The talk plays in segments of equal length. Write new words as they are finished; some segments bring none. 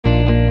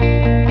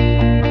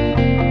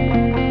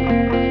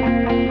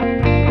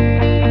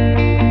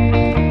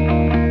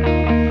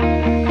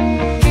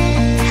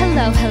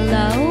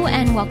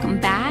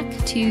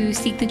to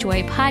Seek the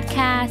Joy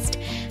podcast.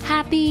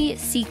 Happy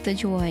Seek the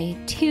Joy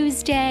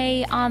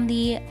Tuesday. On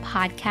the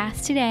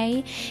podcast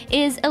today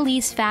is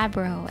Elise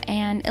Fabbro,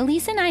 and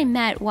Elise and I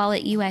met while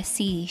at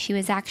USC. She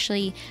was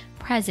actually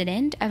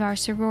president of our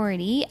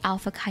sorority,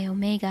 Alpha Chi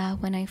Omega,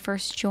 when I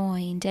first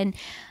joined. And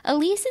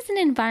Elise is an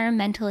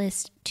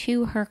environmentalist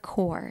to her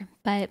core,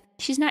 but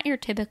she's not your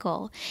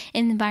typical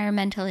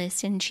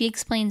environmentalist, and she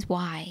explains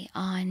why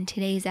on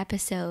today's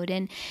episode.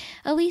 And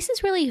Elise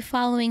is really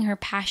following her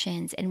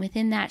passions, and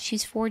within that,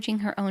 she's forging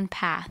her own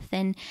path.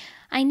 And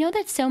I know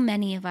that so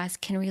many of us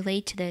can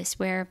relate to this,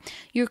 where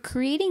you're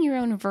creating your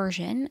own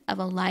version of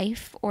a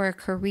life or a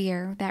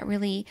career that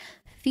really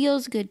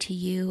feels good to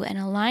you and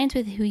aligns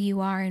with who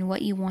you are and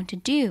what you want to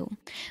do.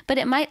 But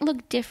it might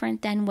look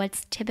different than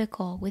what's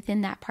typical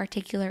within that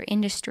particular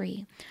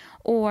industry,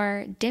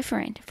 or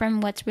different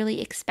from what's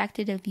really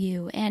expected of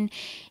you. And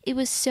it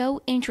was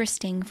so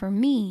interesting for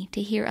me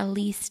to hear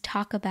Elise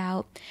talk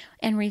about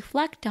and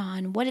reflect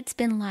on what it's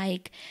been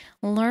like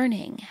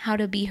learning how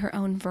to be her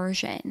own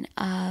version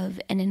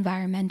of an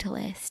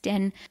environmentalist.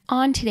 And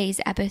on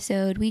today's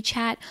episode, we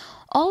chat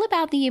all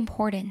about the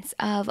importance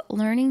of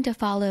learning to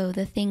follow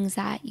the things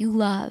that you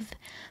love,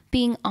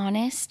 being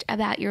honest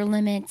about your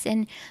limits,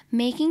 and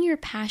making your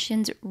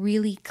passions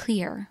really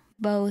clear,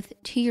 both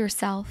to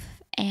yourself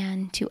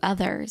and to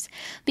others.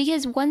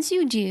 Because once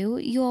you do,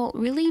 you'll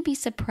really be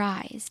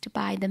surprised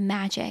by the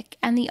magic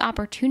and the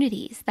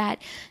opportunities that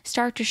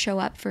start to show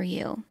up for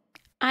you.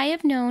 I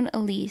have known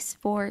Elise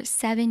for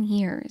 7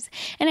 years,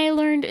 and I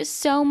learned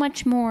so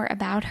much more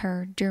about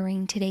her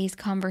during today's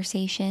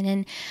conversation,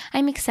 and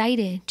I'm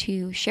excited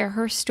to share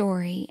her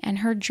story and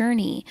her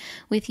journey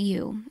with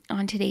you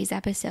on today's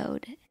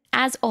episode.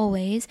 As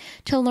always,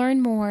 to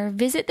learn more,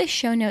 visit the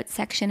show notes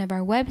section of our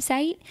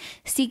website,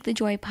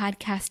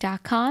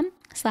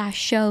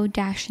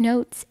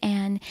 seekthejoypodcast.com/show-notes,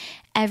 and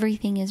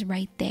everything is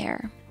right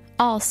there.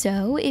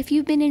 Also, if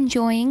you've been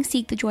enjoying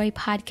Seek the Joy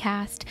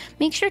podcast,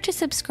 make sure to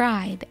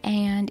subscribe,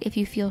 and if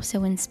you feel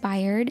so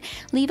inspired,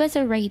 leave us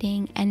a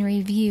rating and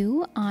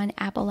review on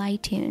Apple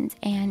iTunes.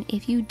 And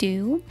if you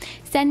do,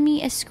 send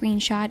me a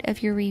screenshot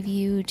of your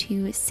review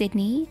to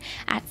Sydney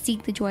at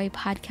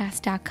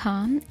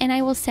seekthejoypodcast.com, and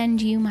I will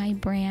send you my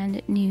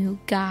brand new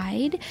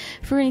guide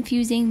for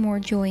infusing more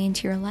joy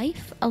into your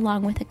life,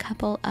 along with a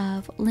couple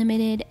of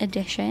limited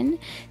edition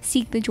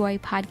Seek the Joy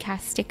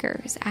podcast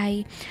stickers.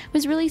 I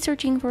was really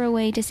searching for a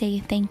way to say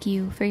thank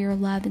you for your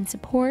love and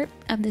support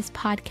of this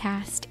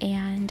podcast,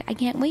 and I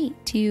can't wait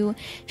to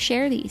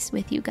share these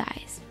with you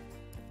guys.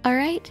 All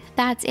right,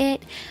 that's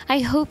it. I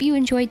hope you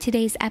enjoyed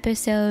today's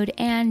episode,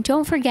 and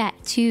don't forget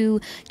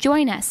to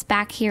join us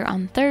back here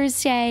on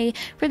Thursday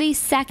for the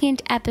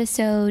second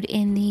episode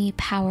in the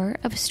Power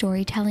of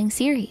Storytelling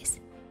series.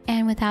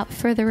 And without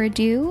further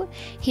ado,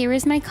 here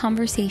is my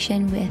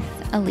conversation with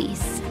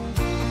Elise.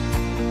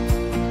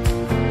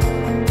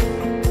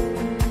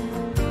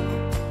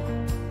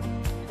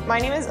 My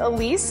name is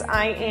Elise.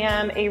 I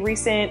am a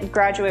recent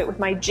graduate with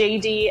my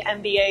JD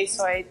MBA,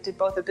 so I did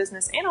both a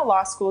business and a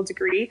law school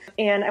degree,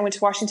 and I went to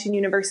Washington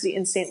University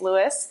in St.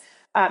 Louis,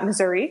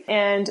 Missouri,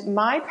 and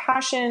my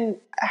passion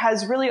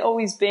has really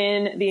always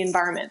been the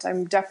environment.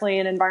 I'm definitely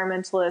an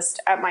environmentalist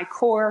at my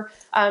core,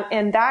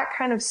 and that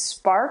kind of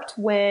sparked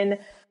when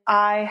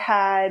I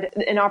had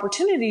an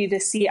opportunity to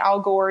see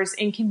Al Gore's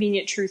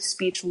Inconvenient Truth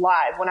speech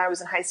live when I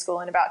was in high school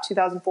in about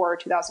 2004 or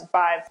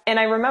 2005. And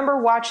I remember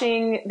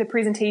watching the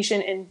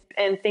presentation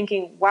and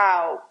thinking,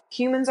 wow,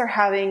 humans are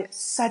having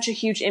such a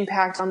huge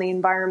impact on the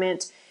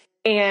environment,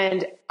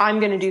 and I'm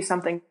going to do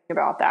something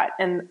about that.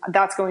 And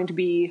that's going to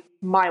be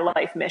my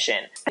life mission.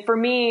 For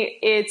me,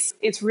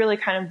 it's really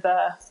kind of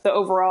the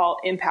overall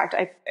impact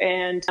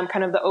and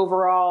kind of the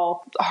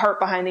overall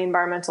heart behind the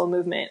environmental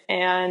movement.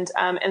 And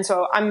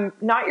so I'm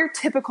not your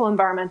typical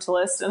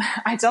environmentalist. And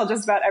I tell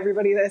just about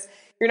everybody this.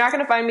 You're not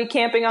going to find me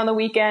camping on the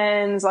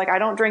weekends. Like, I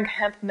don't drink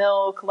hemp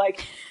milk.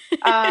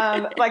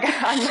 I'm not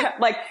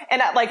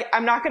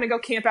going to go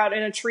camp out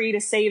in a tree to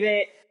save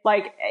it.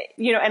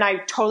 And I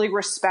totally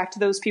respect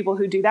those people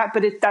who do that,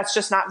 but that's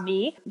just not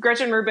me.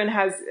 Gretchen Rubin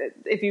has,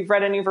 if you've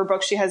read any of her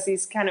books, she has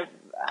these kind of,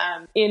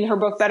 in her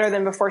book, Better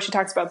Than Before, she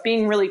talks about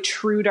being really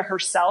true to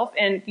herself.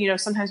 And,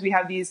 sometimes we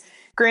have these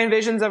grand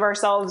visions of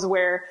ourselves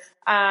where,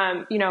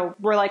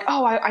 we're like,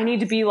 oh, I need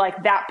to be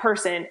like that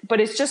person,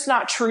 but it's just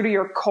not true to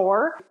your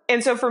core.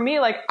 And so for me,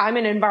 I'm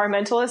an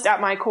environmentalist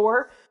at my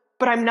core,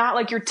 but I'm not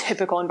like your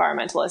typical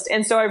environmentalist.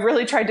 And so I've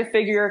really tried to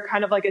figure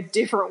kind of like a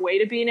different way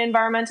to be an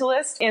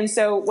environmentalist. And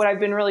so what I've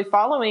been really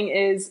following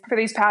is for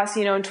these past,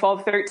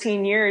 12,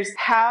 13 years,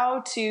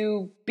 how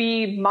to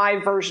be my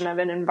version of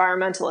an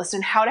environmentalist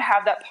and how to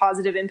have that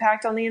positive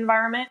impact on the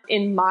environment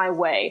in my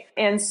way.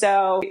 And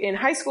so in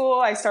high school,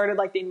 I started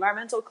like the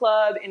environmental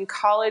club. In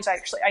college,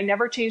 I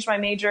never changed my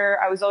major.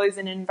 I was always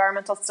an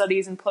environmental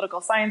studies and political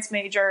science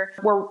major,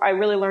 where I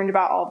really learned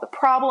about all the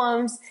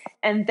problems.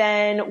 And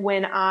then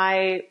when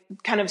I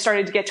kind of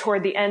started to get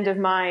toward the end of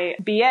my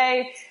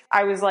BA,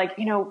 I was like,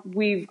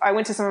 I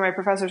went to some of my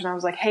professors and I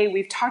was like, hey,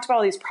 we've talked about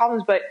all these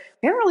problems, but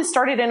we haven't really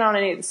started in on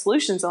any of the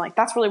solutions. And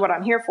that's really what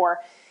I'm here for.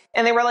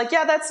 And they were like,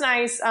 yeah, that's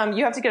nice.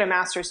 You have to get a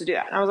master's to do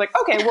that. And I was like,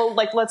 okay, well,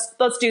 like, let's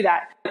do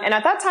that. And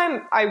at that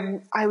time,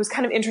 I was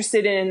kind of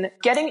interested in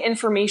getting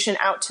information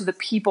out to the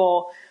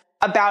people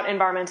about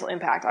environmental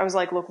impact. I was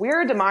like, look,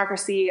 we're a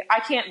democracy.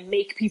 I can't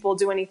make people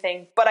do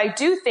anything, but I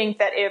do think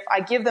that if I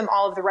give them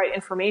all of the right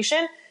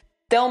information,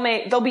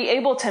 they'll be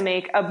able to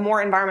make a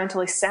more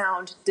environmentally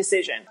sound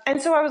decision.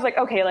 And so I was like,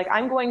 okay, like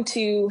I'm going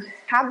to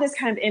have this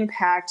kind of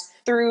impact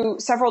through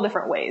several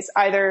different ways,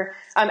 either,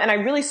 and I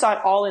really saw it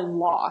all in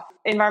law,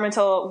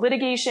 environmental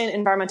litigation,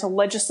 environmental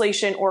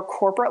legislation, or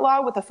corporate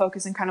law with a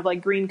focus in kind of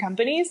like green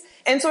companies.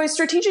 And so I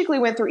strategically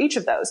went through each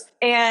of those.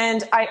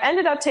 And I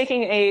ended up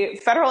taking a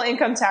federal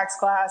income tax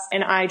class,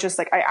 and I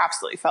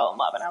absolutely fell in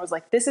love. And I was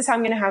like, this is how I'm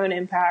going to have an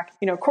impact,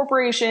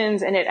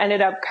 corporations. And it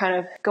ended up kind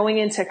of going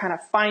into kind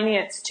of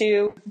finance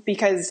too,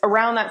 because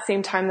around that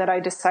same time that I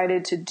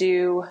decided to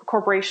do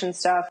corporation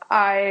stuff,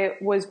 I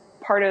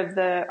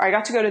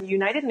got to go to the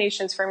United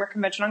Nations Framework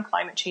Convention on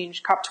Climate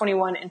Change,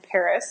 COP21 in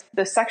Paris.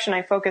 The section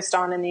I focused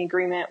on in the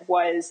agreement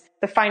was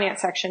the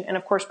finance section. And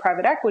of course,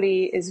 private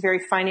equity is very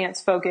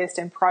finance focused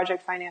and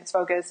project finance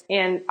focused.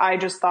 And I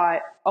just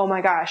thought, oh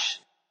my gosh,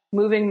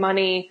 moving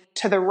money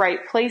to the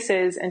right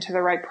places and to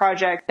the right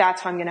project,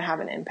 that's how I'm going to have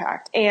an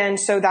impact. And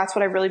so that's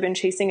what I've really been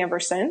chasing ever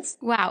since.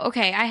 Wow.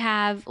 Okay. I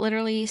have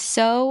literally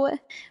so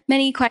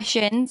many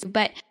questions,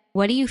 but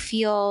what do you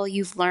feel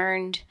you've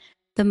learned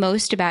the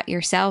most about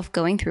yourself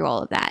going through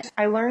all of that?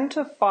 I learned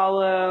to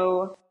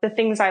follow the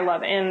things I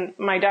love. And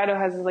my dad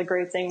has this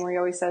great thing where he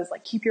always says,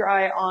 like, keep your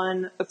eye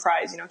on the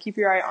prize, keep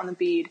your eye on the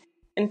bead.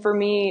 And for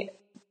me,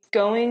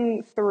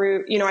 going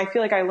through, I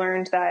feel like I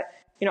learned that,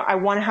 I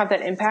want to have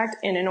that impact.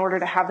 And in order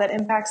to have that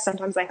impact,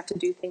 sometimes I have to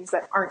do things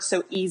that aren't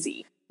so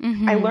easy.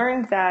 Mm-hmm. I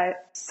learned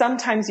that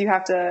sometimes you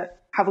have to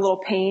have a little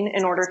pain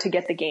in order to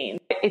get the gain.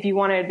 If you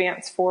want to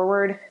advance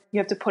forward, you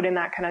have to put in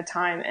that kind of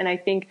time. And I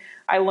think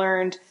I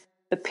learned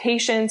the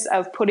patience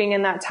of putting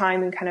in that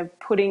time and kind of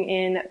putting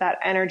in that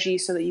energy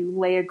so that you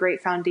lay a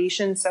great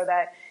foundation so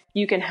that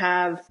you can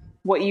have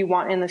what you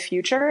want in the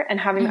future, and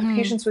having that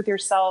patience with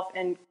yourself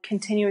and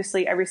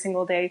continuously every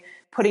single day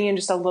putting in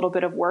just a little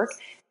bit of work.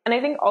 And I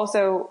think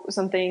also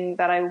something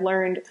that I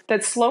learned,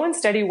 that slow and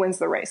steady wins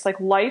the race. Like,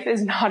 life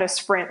is not a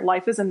sprint,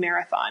 life is a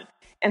marathon.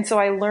 And so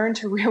I learned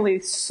to really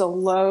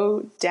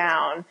slow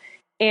down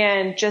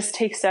and just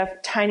take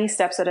tiny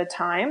steps at a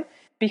time,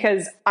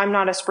 because I'm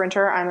not a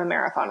sprinter, I'm a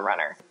marathon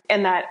runner.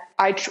 And that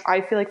I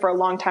feel like for a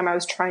long time I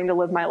was trying to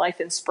live my life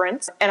in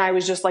sprints, and I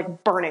was just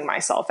like burning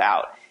myself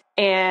out.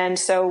 And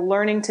so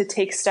learning to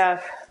take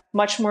stuff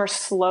much more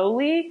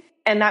slowly,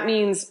 and that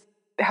means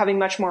having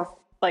much more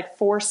like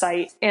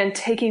foresight and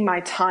taking my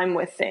time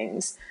with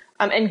things,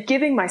 and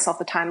giving myself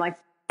the time, like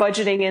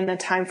budgeting in the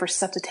time for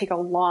stuff to take a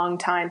long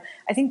time.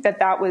 I think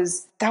that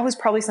was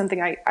probably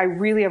something I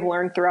really have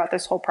learned throughout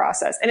this whole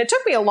process. And it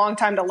took me a long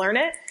time to learn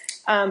it.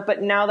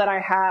 But now that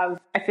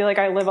I feel like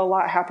I live a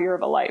lot happier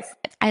of a life.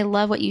 I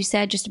love what you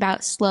said just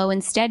about slow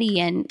and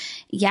steady. And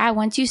yeah,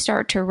 once you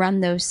start to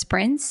run those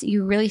sprints,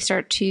 you really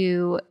start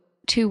to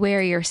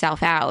wear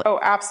yourself out. Oh,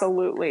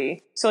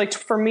 absolutely. So like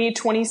for me,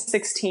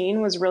 2016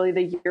 was really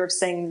the year of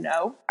saying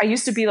no. I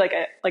used to be like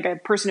a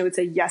person who would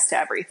say yes to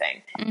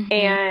everything. Mm-hmm.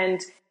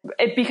 And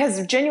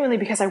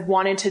because I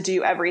wanted to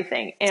do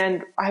everything.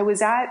 And I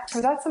was at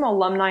some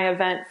alumni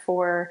event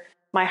for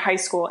my high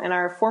school, and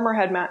our former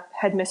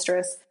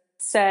headmistress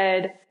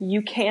said,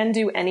 you can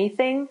do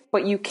anything,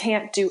 but you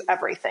can't do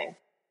everything.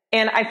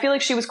 And I feel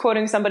like she was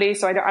quoting somebody,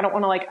 so I don't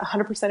want to like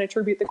 100%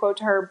 attribute the quote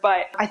to her,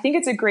 but I think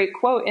it's a great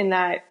quote in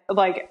that,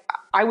 like,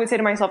 I would say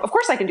to myself, of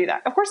course I can do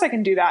that. Of course I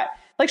can do that.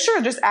 Like,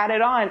 sure, just add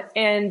it on.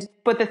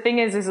 But the thing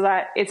is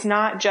that it's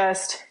not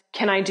just,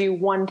 can I do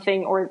one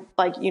thing, or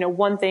like,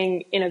 one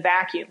thing in a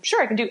vacuum?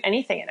 Sure, I can do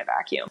anything in a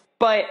vacuum,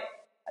 but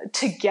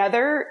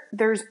together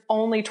there's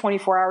only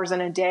 24 hours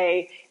in a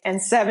day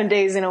and 7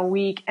 days in a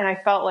week. And I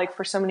felt like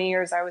for so many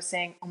years I was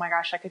saying, oh my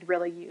gosh, I could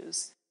really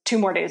use 2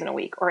 more days in a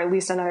week, or at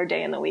least another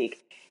day in the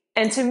week.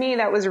 And to me,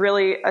 that was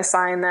really a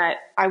sign that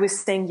I was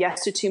saying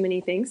yes to too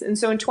many things. And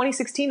so in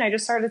 2016, I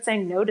just started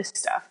saying no to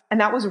stuff. And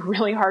that was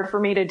really hard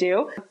for me to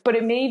do, but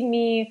it made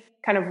me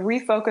kind of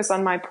refocus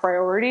on my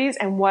priorities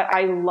and what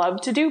I love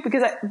to do,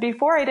 because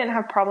before I didn't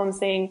have problems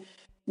saying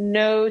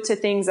no to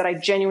things that I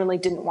genuinely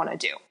didn't want to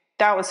do.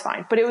 That was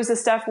fine. But it was the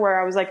stuff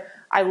where I was like,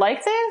 I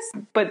like this,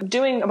 but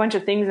doing a bunch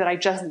of things that I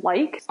just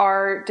like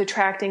are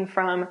detracting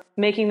from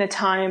making the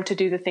time to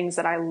do the things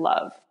that I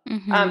love.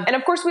 Mm-hmm. And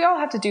of course, we all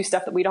have to do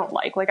stuff that we don't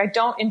like. Like, I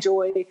don't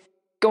enjoy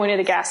going to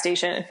the gas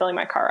station and filling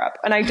my car up.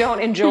 And I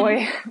don't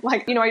enjoy, I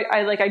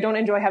don't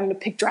enjoy having to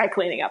pick dry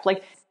cleaning up.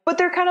 Like, but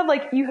they're kind of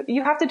like,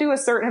 you have to do a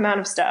certain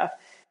amount of stuff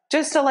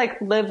just to like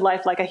live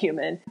life like a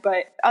human.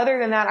 But other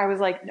than that, I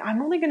was like,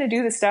 I'm only going to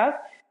do the stuff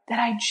that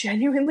I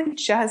genuinely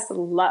just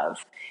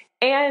love.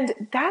 And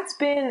that's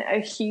been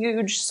a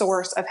huge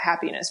source of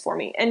happiness for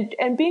me,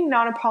 and being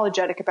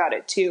non-apologetic about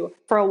it too.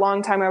 For a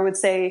long time, I would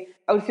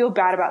feel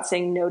bad about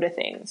saying no to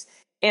things.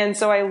 And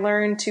so I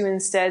learned to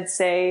instead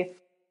say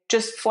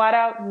just flat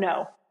out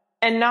no,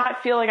 and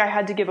not feel like I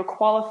had to give a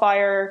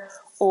qualifier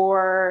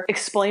or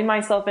explain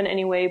myself in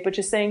any way, but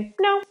just saying,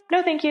 no,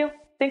 thank you.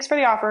 Thanks for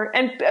the offer.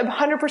 And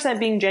 100%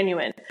 being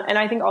genuine. And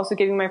I think also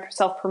giving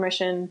myself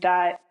permission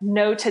that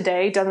no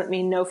today doesn't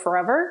mean no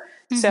forever.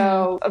 Mm-hmm.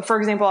 So for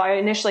example, I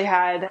initially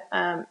had,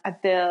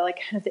 at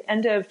the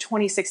end of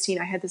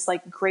 2016, I had this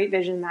like great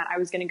vision that I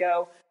was going to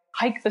go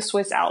hike the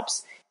Swiss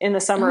Alps in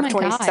the summer of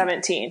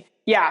 2017. God.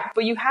 Yeah.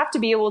 But you have to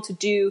be able to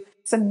do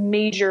some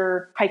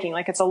major hiking.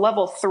 Like it's a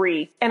level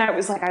 3. And I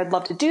was like, I'd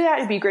love to do that.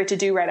 It'd be great to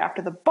do right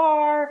after the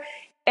bar.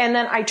 And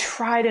then I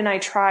tried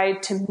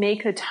to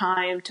make the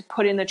time to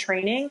put in the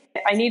training.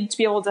 I needed to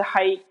be able to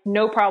hike,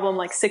 no problem,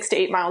 like 6 to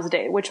 8 miles a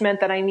day, which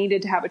meant that I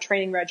needed to have a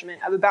training regimen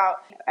of about,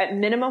 at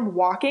minimum,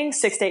 walking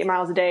 6 to 8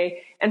 miles a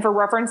day. And for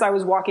reference, I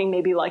was walking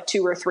maybe like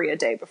 2 or 3 a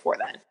day before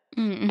then.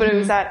 Mm-hmm. But it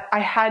was that I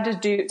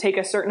had to take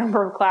a certain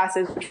number of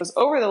classes, which was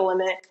over the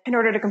limit, in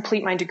order to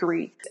complete my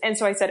degree. And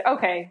so I said,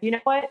 okay, you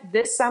know what?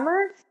 This summer,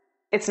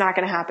 it's not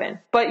going to happen.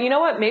 But you know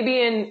what?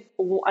 Maybe in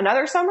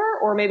another summer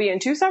or maybe in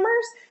 2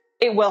 summers,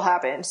 it will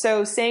happen.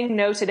 So saying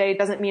no today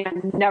doesn't mean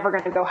I'm never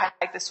going to go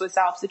hike the Swiss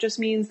Alps. It just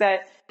means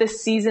that the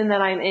season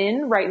that I'm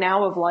in right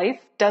now of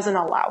life doesn't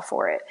allow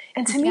for it.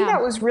 And to me,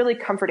 that was really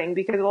comforting,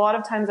 because a lot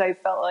of times I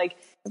felt like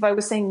if I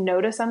was saying no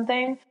to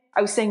something,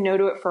 I was saying no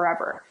to it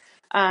forever.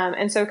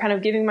 And so kind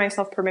of giving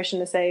myself permission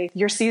to say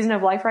your season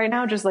of life right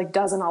now just like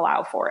doesn't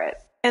allow for it.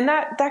 And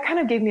that kind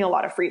of gave me a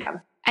lot of freedom.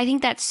 I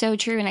think that's so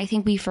true. And I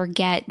think we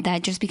forget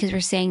that just because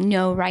we're saying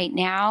no right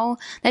now,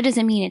 that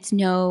doesn't mean it's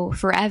no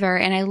forever.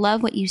 And I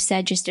love what you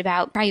said just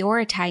about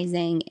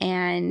prioritizing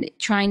and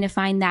trying to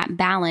find that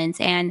balance.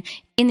 And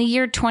in the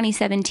year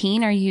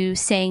 2017, are you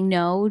saying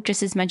no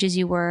just as much as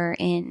you were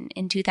in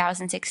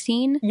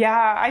 2016?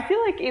 Yeah, I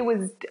feel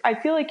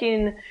like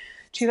in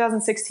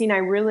 2016, I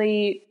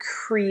really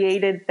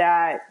created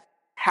that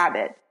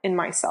habit in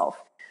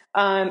myself.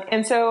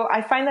 And so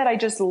I find that I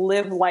just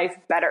live life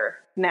better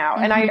now.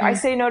 And I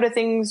say no to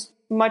things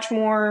much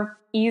more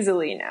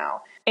easily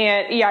now.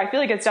 And yeah, I feel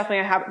like it's definitely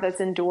a habit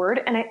that's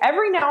endured. And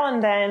every now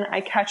and then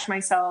I catch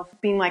myself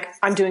being like,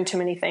 I'm doing too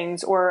many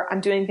things, or I'm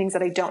doing things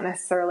that I don't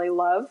necessarily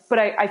love. But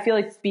I feel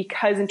like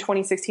because in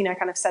 2016, I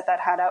kind of set that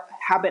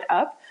habit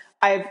up,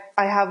 I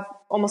have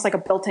almost like a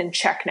built-in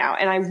check now,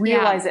 and I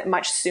realize it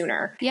much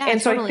sooner. Yeah, and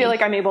so totally. I feel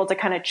like I'm able to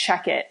kind of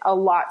check it a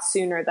lot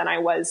sooner than I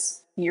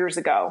was years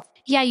ago.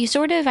 Yeah, you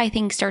sort of, I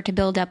think, start to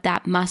build up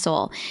that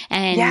muscle,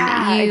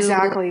 and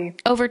exactly.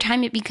 Over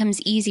time it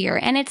becomes easier.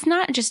 And it's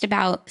not just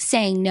about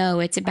saying no,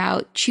 it's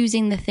about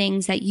choosing the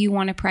things that you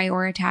want to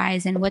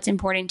prioritize and what's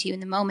important to you in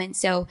the moment.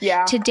 So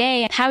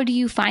today, how do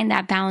you find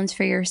that balance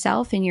for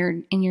yourself in your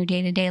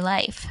day-to-day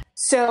life?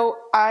 So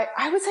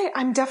I would say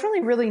I'm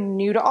definitely really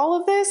new to all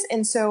of this.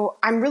 And so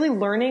I'm really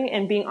learning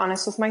and being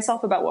honest with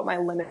myself about what my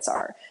limits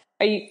are.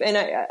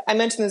 I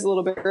mentioned this a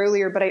little bit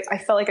earlier, but I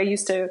felt like I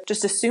used to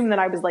just assume that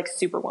I was like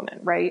Superwoman,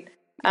 right?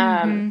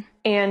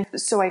 And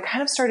so I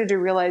kind of started to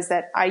realize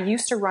that I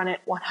used to run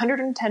at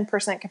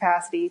 110%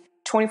 capacity,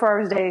 24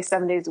 hours a day,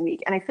 7 days a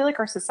week. And I feel like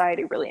our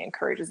society really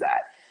encourages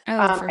that.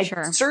 For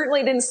sure. I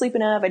certainly didn't sleep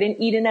enough. I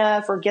didn't eat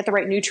enough or get the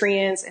right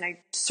nutrients. And I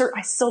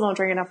still don't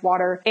drink enough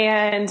water.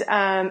 And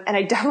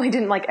I definitely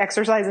didn't like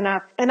exercise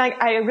enough. And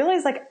I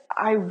realized like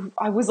I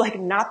was like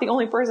not the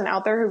only person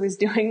out there who was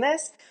doing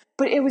this.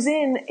 But it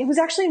was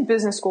actually in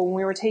business school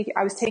when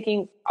I was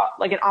taking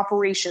like an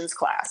operations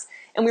class,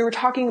 and we were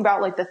talking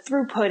about like the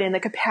throughput and the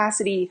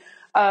capacity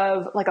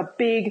of like a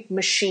big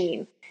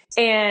machine.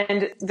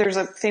 And there's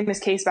a famous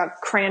case about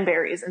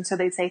cranberries. And so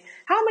they'd say,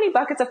 how many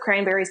buckets of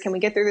cranberries can we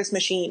get through this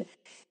machine?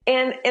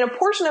 And in a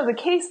portion of the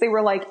case, they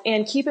were like,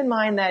 and keep in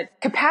mind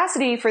that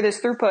capacity for this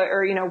throughput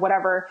or,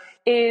 whatever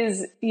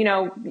is,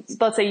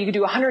 let's say you could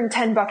do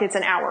 110 buckets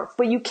an hour,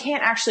 but you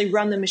can't actually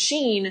run the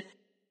machine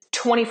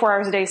 24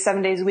 hours a day,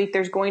 7 days a week.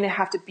 There's going to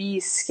have to be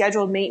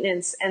scheduled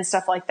maintenance and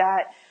stuff like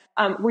that,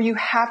 where you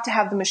have to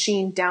have the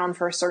machine down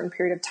for a certain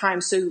period of time.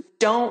 So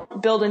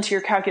don't build into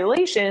your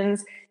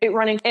calculations it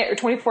running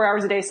 24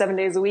 hours a day, 7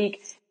 days a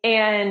week.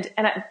 And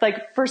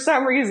like, for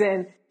some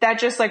reason, that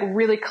just like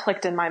really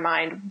clicked in my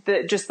mind.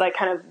 That just like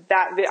kind of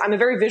that, I'm a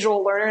very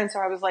visual learner. And so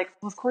I was like,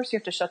 well, of course you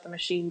have to shut the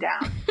machine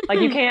down. Like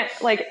you can't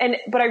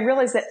but I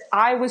realized that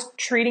I was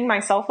treating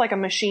myself like a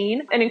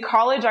machine. And in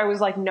college, I was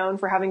like known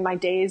for having my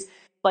days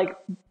like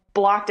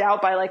blocked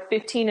out by like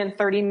 15 and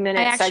 30 minute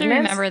segments. I actually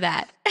remember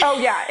that. Oh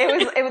yeah.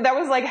 That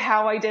was like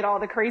how I did all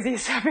the crazy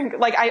stuff.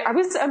 Like I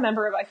was a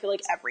member of, I feel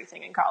like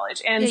everything in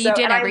college. And you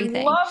did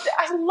everything.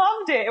 I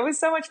loved it. It was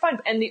so much fun.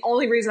 And the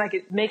only reason I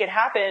could make it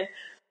happen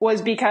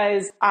was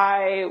because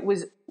I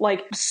was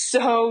like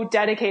so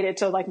dedicated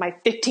to like my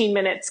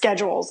 15-minute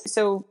schedules.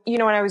 So,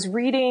 when I was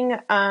reading,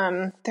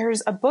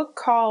 there's a book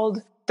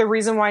called The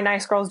Reason Why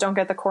Nice Girls Don't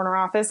Get the Corner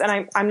Office.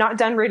 And I'm not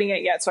done reading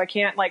it yet, so I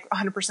can't like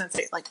 100%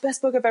 say like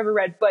best book I've ever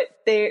read. But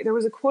there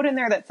was a quote in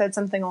there that said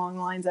something along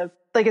the lines of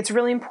like, it's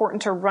really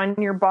important to run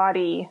your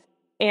body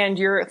and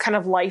your kind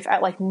of life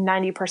at like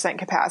 90%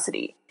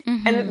 capacity.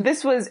 Mm-hmm.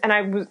 And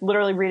I was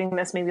literally reading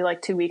this maybe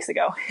like 2 weeks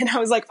ago. And I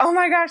was like, oh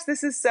my gosh,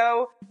 this is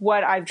so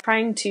what I'm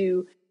trying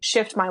to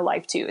shift my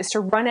life to, is to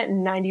run at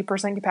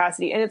 90%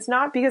 capacity. And it's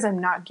not because I'm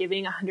not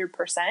giving 100%,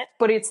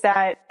 but it's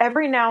that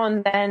every now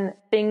and then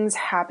things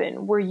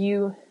happen where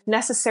you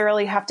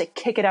necessarily have to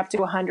kick it up to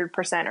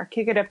 100% or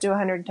kick it up to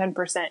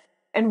 110%.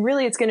 And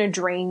really it's going to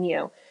drain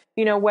you,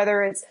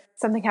 whether it's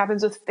something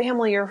happens with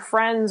family or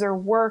friends or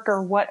work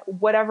or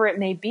whatever it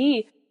may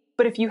be.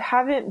 But if you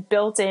haven't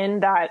built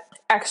in that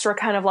extra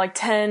kind of like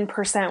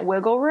 10%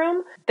 wiggle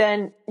room,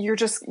 then you're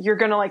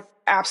going to like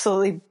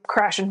absolutely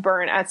crash and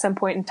burn at some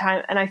point in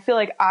time. And I feel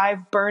like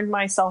I've burned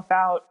myself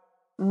out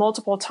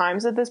multiple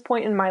times at this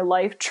point in my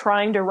life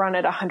trying to run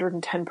at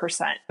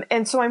 110%.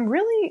 And so I'm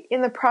really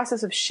in the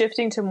process of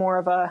shifting to more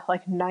of a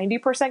like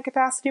 90%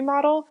 capacity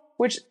model,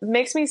 which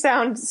makes me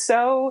sound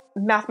so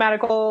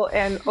mathematical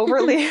and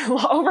overly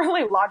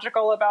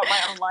logical about my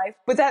own life.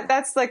 But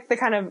that's like the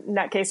kind of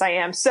nutcase I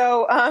am.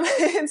 So,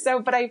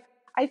 but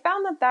I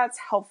found that that's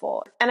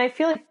helpful. And I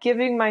feel like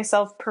giving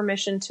myself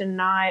permission to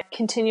not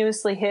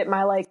continuously hit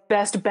my like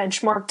best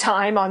benchmark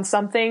time on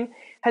something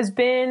has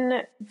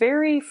been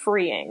very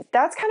freeing.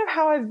 That's kind of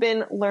how I've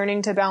been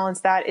learning to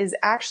balance that, is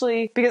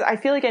actually because I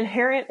feel like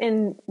inherent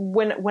in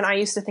when I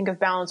used to think of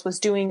balance was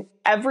doing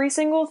every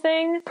single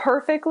thing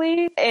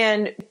perfectly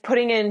and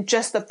putting in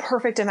just the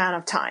perfect amount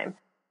of time.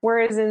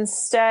 Whereas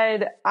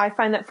instead, I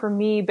find that for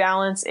me,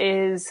 balance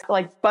is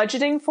like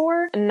budgeting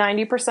for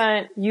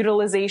 90%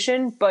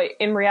 utilization, but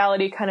in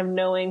reality, kind of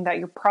knowing that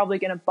you're probably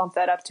going to bump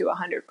that up to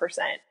 100%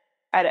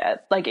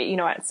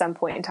 at some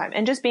point in time,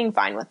 and just being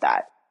fine with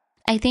that.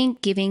 I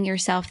think giving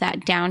yourself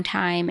that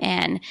downtime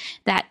and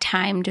that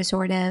time to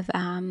sort of,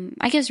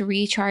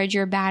 recharge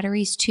your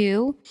batteries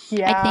too.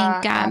 Yeah,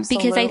 I think,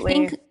 because I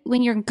think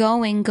when you're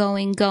going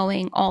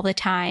all the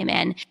time,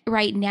 and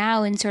right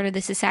now in sort of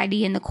the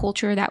society and the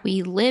culture that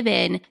we live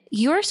in,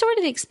 you're sort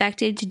of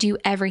expected to do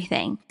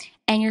everything.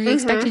 And you're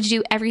expected to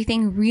do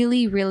everything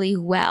really, really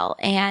well.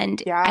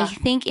 And I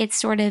think it's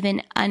sort of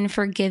an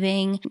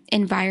unforgiving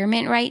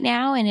environment right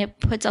now. And it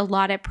puts a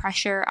lot of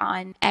pressure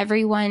on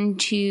everyone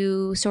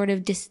to sort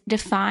of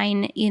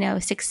define,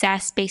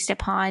 success based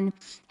upon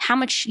how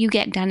much you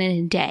get done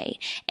in a day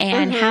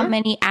and how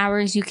many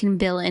hours you can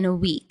bill in a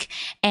week.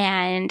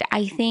 And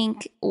I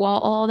think while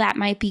all that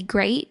might be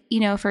great,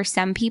 for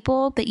some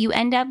people, but you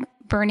end up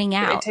burning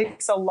out. It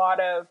takes a lot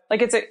of,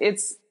 like,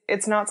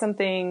 it's not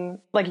something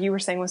like you were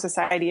saying with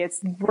society. It's,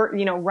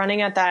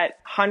 running at that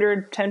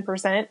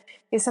 110%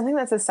 is something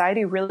that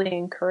society really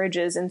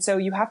encourages. And so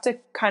you have to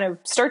kind of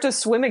start to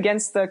swim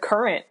against the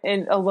current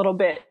in a little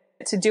bit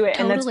to do it.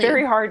 Totally. And that's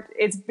very hard.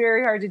 It's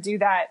very hard to do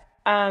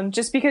that.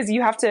 Just because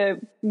you have to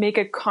make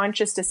a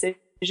conscious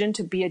decision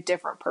to be a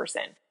different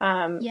person.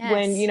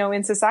 When,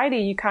 in society,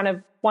 you kind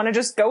of want to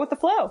just go with the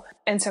flow.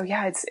 And so,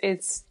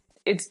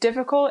 it's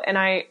difficult. And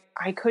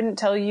I couldn't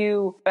tell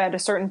you at a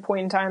certain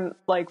point in time,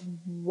 like,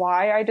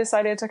 why I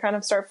decided to kind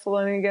of start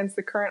flowing against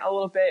the current a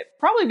little bit.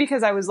 Probably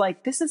because I was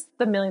like, this is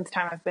the millionth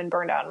time I've been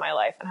burned out in my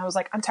life. And I was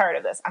like, I'm tired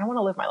of this. I don't want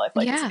to live my life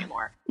like this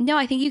anymore. No,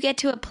 I think you get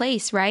to a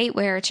place, right,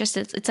 where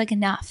it's like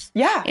enough.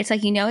 Yeah. It's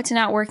like, it's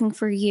not working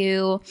for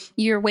you.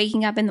 You're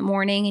waking up in the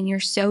morning and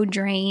you're so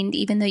drained,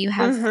 even though you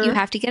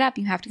have to get up,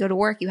 you have to go to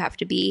work, you have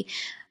to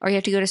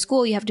go to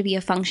school, you have to be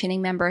a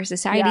functioning member of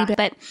society. Yeah.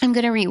 But I'm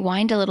going to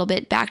rewind a little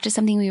bit back to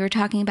something we were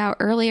talking about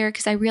earlier,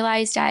 because I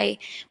realized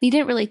we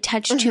didn't really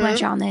touch too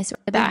much on this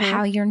about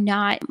how you're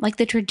not like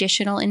the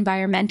traditional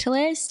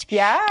environmentalist.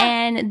 Yeah.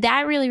 And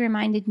that really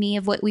reminded me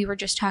of what we were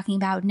just talking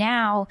about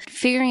now,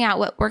 figuring out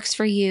what works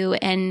for you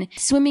and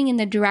swimming in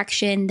the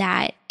direction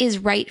that is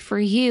right for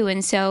you.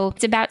 And so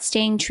it's about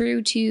staying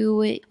true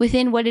to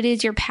within what it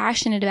is you're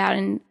passionate about.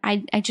 And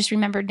I just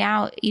remembered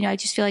now, I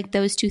just feel like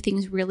those two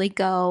things really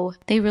go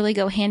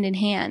hand in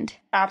hand.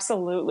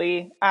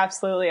 Absolutely.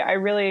 Absolutely. I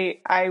really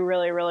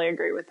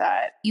agree with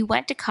that. You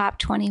went to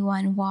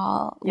COP21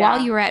 while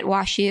you were at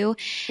WashU.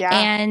 Yeah.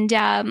 And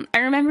I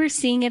remember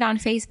seeing it on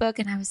Facebook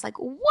and I was like,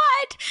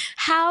 what?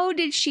 How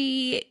did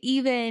she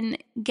even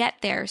get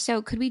there?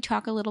 So could we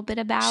talk a little bit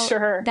about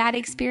that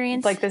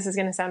experience? Like, this is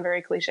going to sound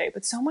very cliche,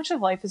 but so much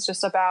of life is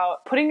just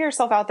about putting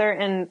yourself out there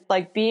and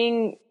like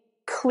being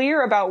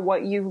clear about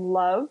what you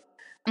love.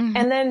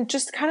 And then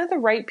just kind of the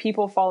right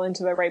people fall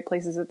into the right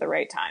places at the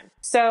right time.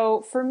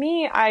 So for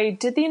me, I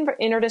did the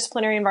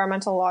interdisciplinary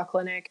environmental law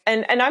clinic,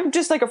 and I'm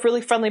just like a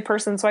really friendly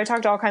person. So I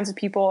talked to all kinds of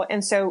people.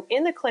 And so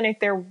in the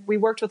clinic there, we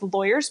worked with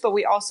lawyers, but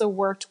we also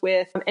worked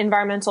with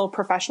environmental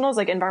professionals,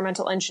 like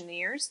environmental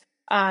engineers,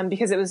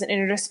 because it was an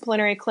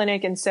interdisciplinary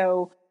clinic. And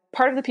so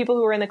part of the people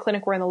who were in the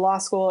clinic were in the law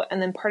school,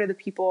 and then part of the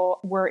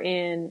people were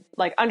in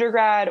like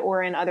undergrad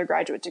or in other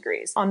graduate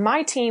degrees. On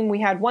my team,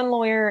 we had one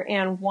lawyer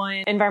and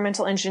one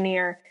environmental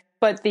engineer,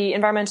 but the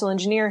environmental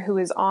engineer who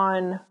is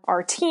on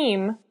our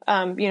team,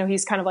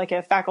 he's kind of like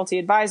a faculty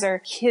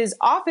advisor. His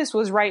office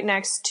was right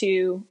next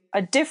to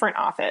a different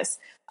office.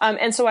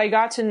 And so I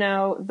got to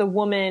know the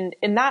woman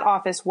in that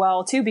office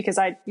well too, because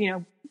I'd,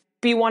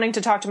 be wanting to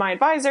talk to my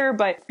advisor,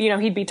 but,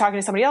 he'd be talking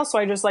to somebody else. So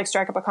I just like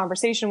strike up a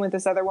conversation with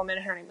this other woman,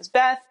 and her name was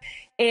Beth.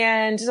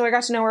 And so I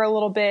got to know her a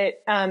little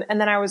bit. And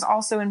then I was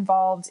also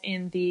involved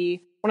in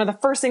one of the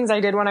first things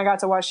I did when I got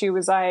to WashU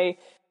was I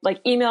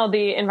like emailed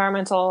the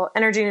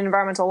Energy and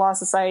Environmental Law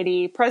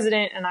Society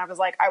president. And I was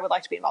like, I would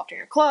like to be involved in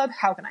your club.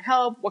 How can I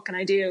help? What can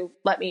I do?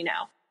 Let me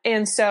know.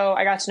 And so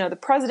I got to know the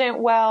president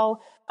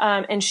well.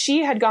 And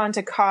she had gone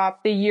to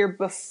COP the year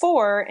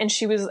before, and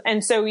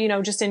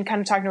so, just in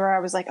kind of talking to her, I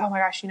was like, oh my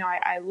gosh,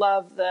 I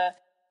love the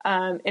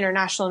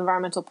international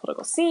environmental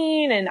political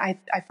scene, and I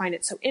find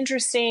it so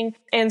interesting.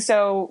 And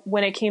so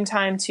when it came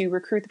time to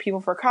recruit the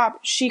people for COP,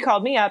 she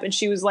called me up and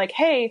she was like,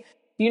 hey,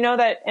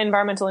 that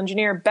environmental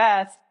engineer,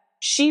 Beth,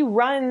 she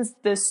runs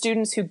the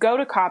students who go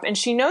to COP, and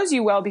she knows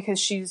you well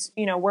because she's,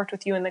 worked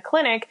with you in the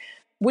clinic.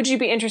 Would you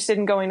be interested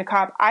in going to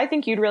COP? I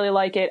think you'd really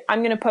like it. I'm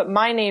going to put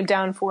my name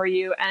down for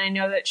you. And I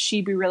know that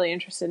she'd be really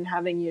interested in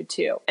having you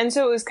too. And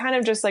so it was kind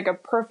of just like a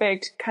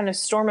perfect kind of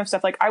storm of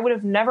stuff. Like I would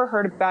have never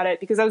heard about it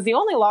because I was the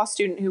only law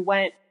student who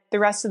went. The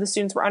rest of the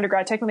students were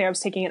undergrad. Technically, I was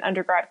taking an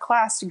undergrad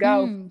class to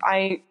go.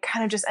 I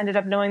kind of just ended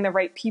up knowing the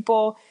right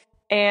people.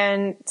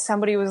 And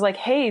somebody was like,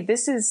 hey,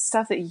 this is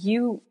stuff that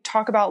you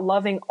talk about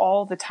loving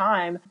all the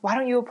time. Why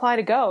don't you apply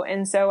to go?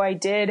 And so I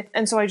did.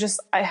 And so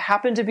I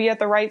happened to be at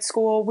the right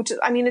school, which is,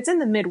 it's in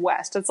the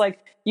Midwest. It's like,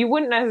 you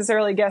wouldn't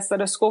necessarily guess that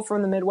a school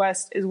from the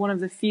Midwest is one of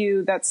the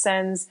few that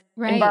sends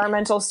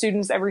environmental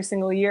students every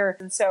single year.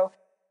 And so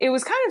it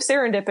was kind of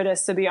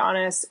serendipitous, to be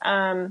honest.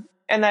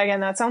 And again,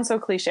 that sounds so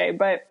cliche,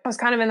 but I was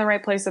kind of in the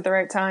right place at the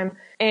right time.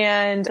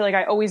 And like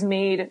I always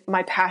made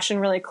my passion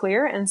really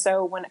clear. And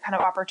so when kind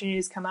of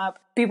opportunities come up,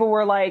 people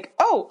were like,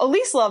 oh,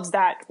 Elise loves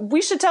that.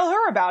 We should tell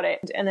her about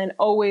it. And then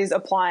always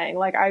applying.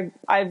 Like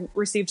I've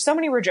received so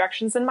many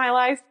rejections in my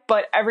life,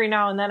 but every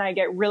now and then I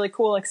get really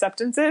cool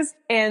acceptances.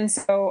 And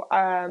so,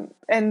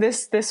 and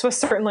this was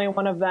certainly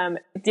one of them.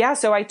 Yeah.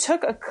 So I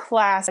took a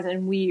class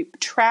and we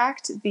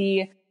tracked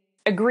the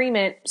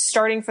agreement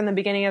starting from the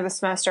beginning of the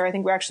semester. I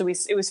think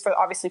it was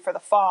obviously for the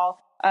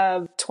fall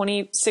of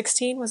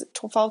 2016. Was it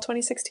fall of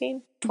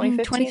 2016?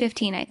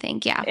 2015, I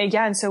think. Yeah.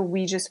 Yeah. And so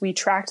we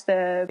tracked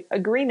the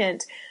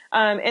agreement.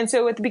 And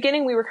so at the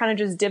beginning we were kind of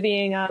just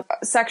divvying up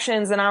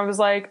sections, and I was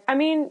like, let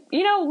me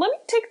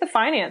take the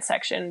finance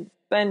section.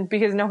 And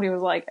because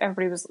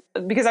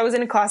because I was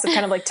in a class of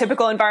kind of like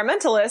typical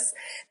environmentalists,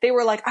 they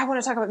were like, I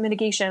want to talk about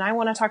mitigation. I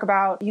want to talk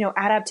about,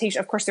 adaptation.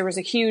 Of course, there was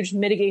a huge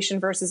mitigation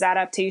versus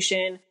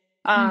adaptation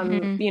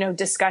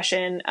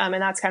discussion. And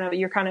that's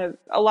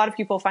a lot of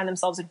people find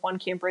themselves in one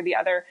camp or the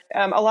other.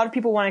 A lot of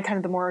people wanted kind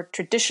of the more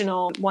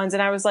traditional ones.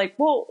 And I was like,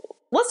 well,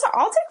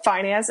 I'll take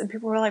finance. And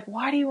people were like,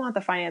 why do you want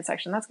the finance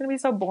section? That's going to be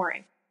so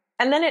boring.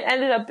 And then it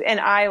ended up, and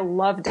I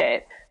loved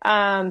it.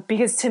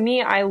 Because to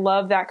me, I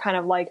love that kind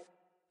of like,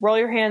 roll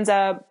your hands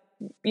up,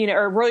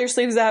 or roll your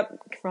sleeves up,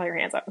 roll your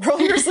hands up, roll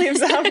your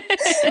sleeves up,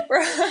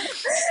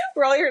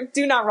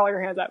 do not roll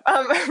your hands up,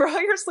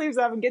 roll your sleeves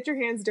up and get your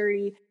hands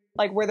dirty.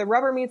 Like where the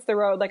rubber meets the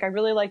road. Like I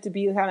really like to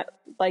be kind of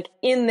like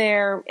in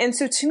there. And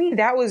so to me,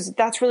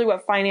 that's really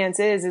what finance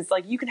is. It's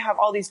like, you can have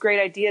all these great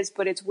ideas,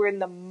 but it's when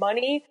the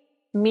money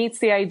meets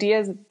the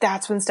ideas,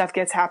 that's when stuff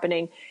gets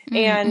happening.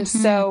 And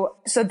so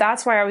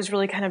that's why I was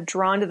really kind of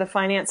drawn to the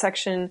finance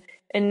section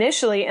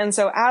initially. And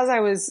so as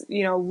I was,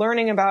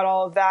 learning about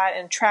all of that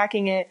and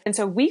tracking it, and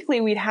so weekly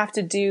we'd have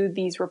to do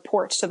these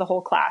reports to the whole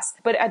class.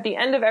 But at the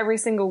end of every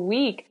single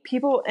week,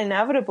 people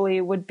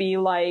inevitably would be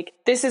like,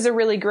 this is a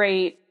really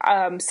great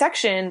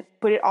section,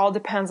 but it all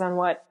depends on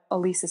what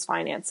Elise's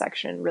finance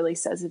section really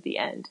says at the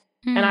end.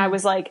 And I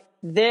was like,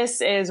 this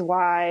is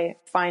why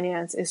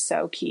finance is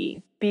so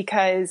key,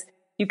 because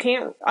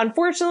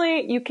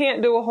unfortunately, you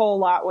can't do a whole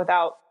lot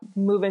without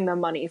moving the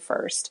money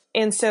first.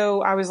 And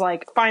so I was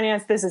like,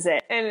 finance, this is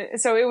it. And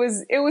so it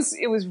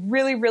was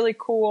really, really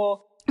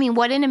cool. I mean,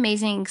 what an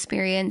amazing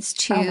experience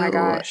to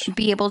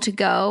be able to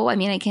go. I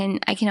mean, I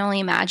can only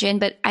imagine,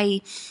 but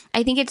I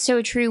think it's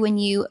so true when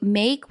you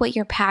make what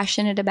you're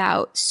passionate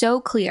about so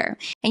clear,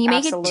 and you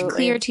make it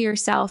clear to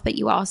yourself, but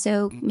you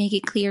also make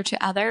it clear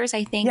to others.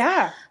 I think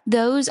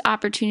those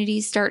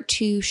opportunities start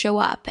to show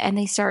up, and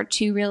they start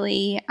to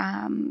really,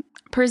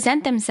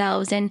 present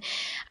themselves. And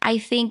I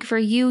think for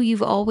you,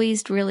 you've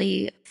always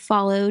really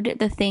followed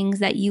the things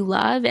that you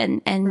love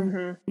and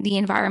the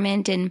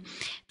environment, and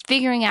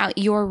figuring out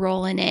your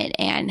role in it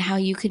and how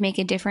you could make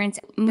a difference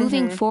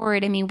moving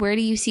forward. I mean, where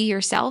do you see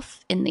yourself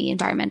in the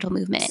environmental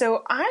movement?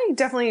 So I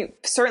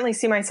certainly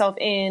see myself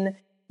in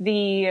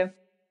the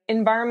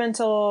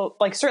environmental,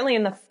 like certainly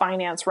in the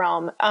finance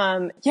realm.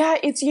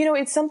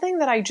 It's something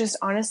that I just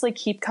honestly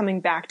keep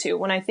coming back to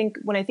when I think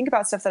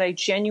about stuff that I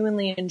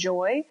genuinely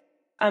enjoy.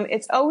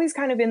 It's always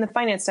kind of in the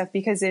finance stuff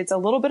because it's a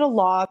little bit of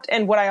law.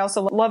 And what I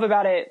also love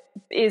about it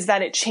is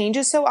that it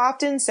changes so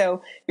often.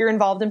 So you're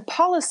involved in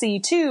policy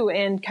too,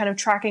 and kind of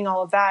tracking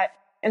all of that.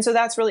 And so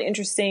that's really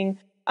interesting.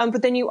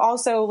 But then you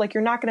also, like,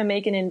 you're not going to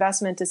make an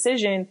investment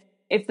decision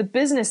if the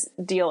business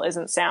deal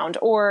isn't sound,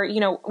 or,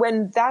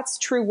 when that's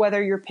true,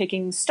 whether you're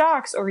picking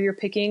stocks or you're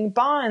picking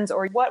bonds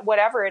or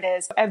whatever it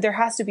is, there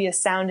has to be a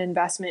sound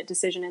investment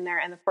decision in there.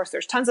 And of course,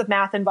 there's tons of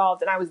math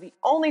involved. And I was the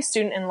only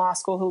student in law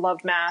school who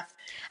loved math.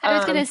 I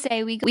was going to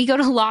say, we go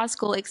to law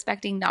school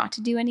expecting not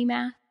to do any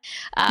math.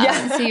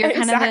 Yeah, So you're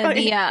kind exactly. of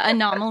the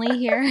anomaly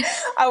here.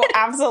 Oh,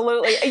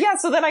 absolutely. Yeah.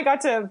 So then I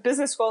got to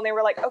business school and they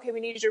were like, okay, we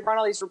need you to run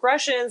all these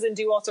regressions and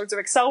do all sorts of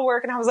Excel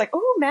work. And I was like,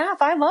 oh,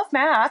 math. I love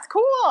math.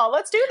 Cool.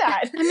 Let's do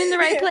that. I'm in the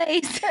right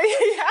place.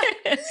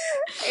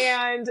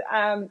 Yeah.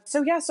 And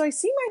so I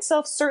see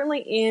myself certainly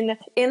in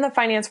the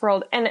finance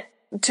world. And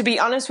to be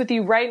honest with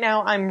you, right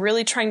now, I'm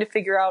really trying to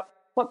figure out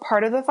what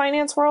part of the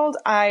finance world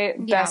I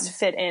best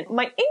fit in.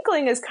 My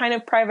inkling is kind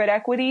of private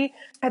equity.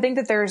 I think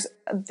that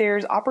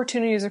there's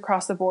opportunities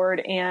across the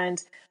board,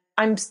 and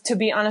to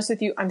be honest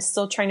with you, I'm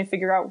still trying to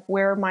figure out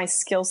where my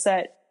skill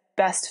set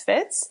best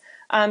fits.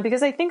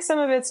 Because I think some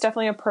of it's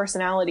definitely a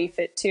personality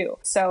fit too.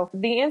 So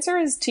the answer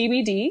is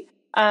TBD,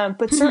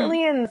 but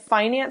certainly in the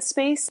finance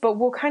space, but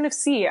we'll kind of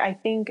see. I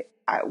think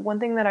one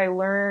thing that I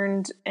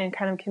learned and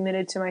kind of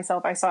committed to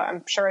myself,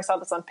 I'm sure I saw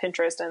this on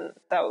Pinterest, and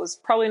that was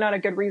probably not a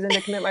good reason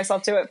to commit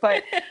myself to it,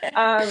 but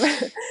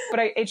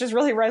it just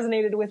really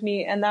resonated with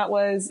me. And that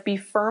was be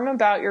firm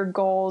about your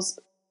goals,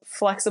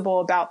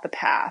 flexible about the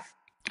path,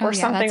 or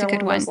something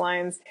along those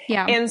lines.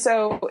 Yeah. And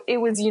so it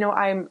was,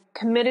 I'm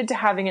committed to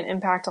having an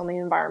impact on the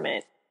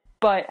environment,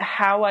 but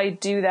how I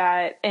do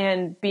that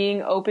and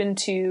being open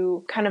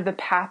to kind of the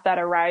path that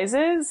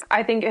arises,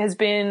 I think has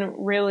been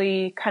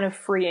really kind of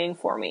freeing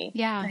for me.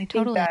 Yeah, I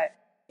totally. think that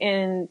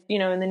in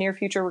the near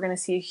future, we're going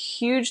to see a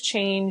huge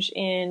change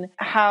in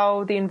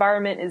how the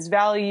environment is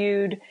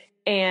valued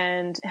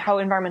and how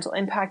environmental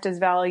impact is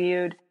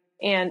valued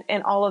and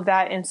all of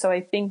that. And so I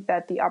think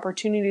that the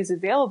opportunities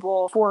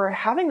available for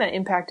having that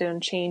impact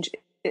and change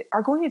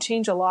are going to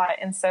change a lot.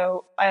 And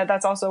so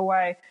that's also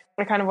why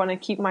I kind of want to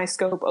keep my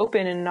scope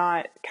open and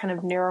not kind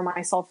of narrow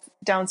myself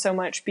down so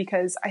much,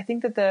 because I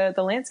think that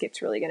the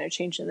landscape's really going to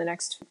change in the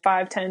next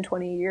 5, 10,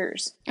 20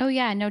 years. Oh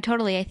yeah, no,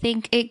 totally. I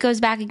think it goes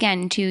back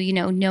again to,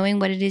 knowing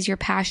what it is you're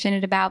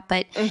passionate about,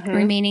 but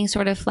remaining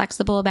sort of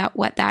flexible about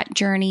what that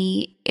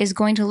journey is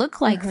going to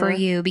look like for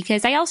you.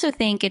 Because I also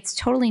think it's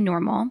totally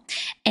normal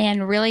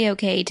and really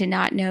okay to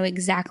not know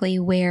exactly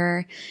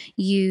where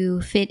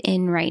you fit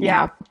in right now.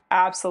 Yeah,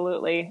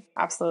 absolutely.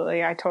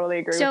 Absolutely. I totally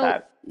agree with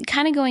that.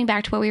 Kind of going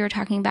back to what we were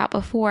talking about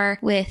before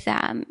with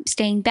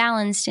staying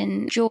balanced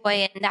and joy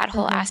and that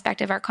whole aspect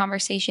of our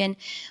conversation,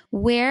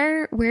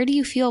 where do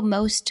you feel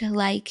most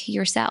like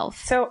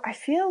yourself? So I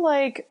feel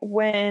like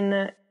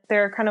when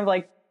there are kind of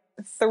like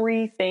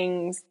 3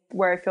 things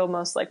where I feel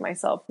most like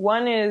myself.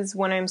 One is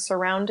when I'm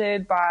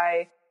surrounded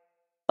by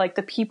like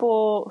the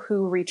people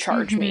who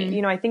recharge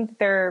me. I think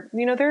there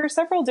are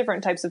several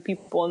different types of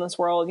people in this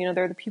world.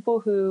 There are the people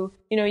who,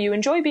 you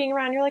enjoy being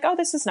around. You're like, oh,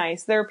 this is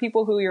nice. There are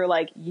people who you're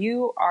like,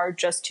 you are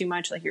just too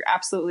much. Like, you're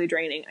absolutely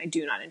draining. I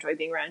do not enjoy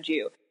being around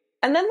you.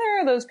 And then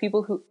there are those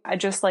people who I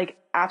just like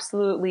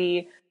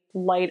absolutely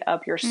light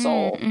up your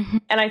soul.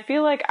 And I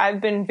feel like I've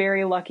been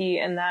very lucky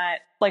in that,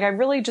 like, I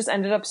really just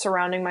ended up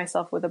surrounding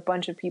myself with a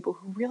bunch of people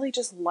who really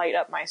just light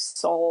up my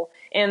soul.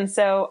 And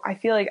so I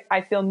feel like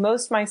I feel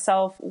most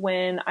myself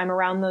when I'm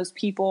around those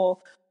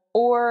people,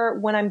 or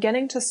when I'm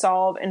getting to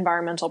solve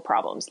environmental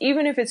problems,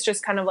 even if it's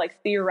just kind of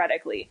like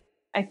theoretically.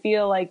 I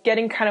feel like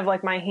getting kind of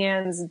like my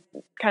hands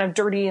kind of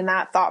dirty in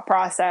that thought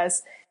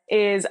process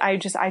is I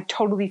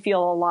totally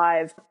feel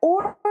alive.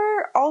 Or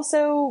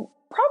also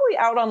probably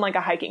out on like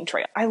a hiking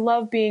trail. I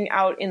love being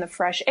out in the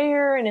fresh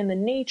air and in the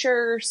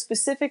nature,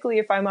 specifically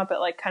if I'm up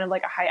at like kind of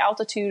like a high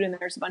altitude and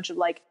there's a bunch of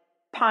like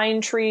pine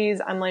trees.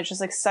 I'm like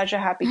just like such a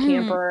happy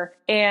camper.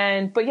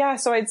 But yeah,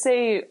 so I'd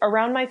say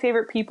around my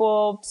favorite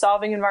people,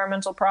 solving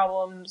environmental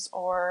problems,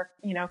 or,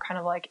 kind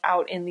of like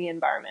out in the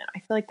environment. I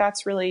feel like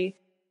that's really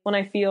when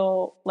I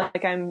feel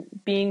like I'm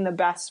being the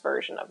best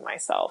version of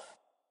myself.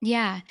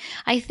 Yeah,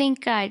 I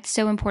think it's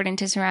so important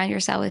to surround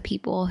yourself with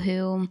people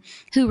who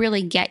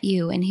really get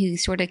you and who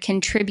sort of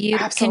contribute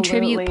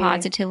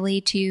positively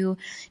to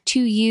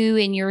you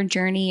and your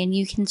journey, and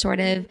you can sort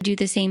of do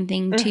the same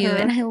thing too.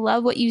 And I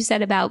love what you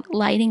said about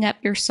lighting up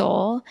your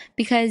soul,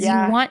 because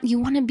you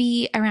want to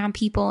be around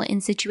people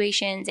in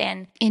situations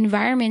and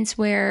environments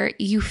where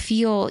you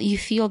feel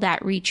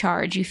that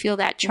recharge, you feel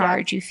that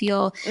charge, you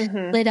feel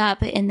lit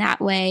up in that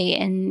way,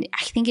 and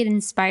I think it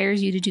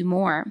inspires you to do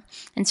more.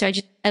 And so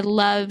I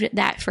loved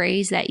that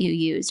phrase that you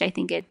used. I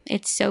think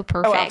it's so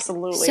perfect. Oh,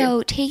 absolutely.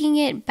 So taking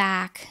it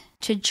back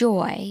to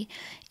joy,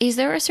 is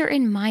there a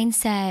certain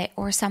mindset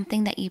or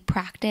something that you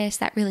practice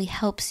that really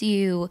helps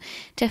you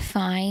to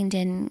find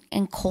and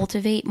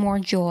cultivate more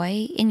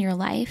joy in your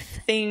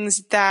life?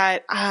 Things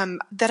that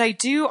I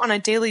do on a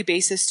daily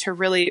basis to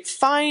really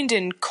find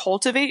and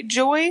cultivate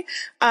joy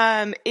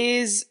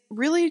is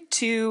really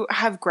to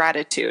have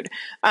gratitude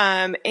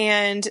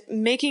and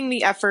making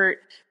the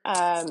effort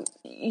to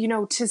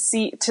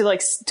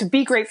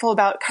be grateful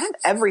about kind of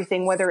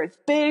everything, whether it's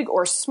big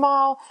or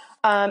small,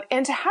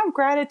 and to have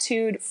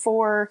gratitude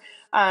for,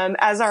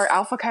 as our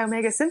Alpha Chi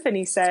Omega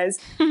Symphony says,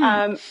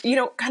 kind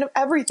of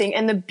everything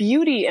and the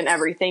beauty in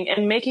everything,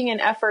 and making an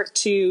effort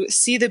to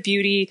see the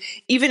beauty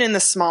even in the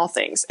small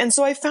things. And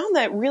so I found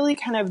that really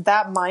kind of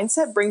that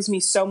mindset brings me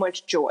so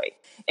much joy.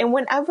 And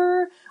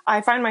whenever I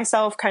find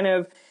myself kind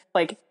of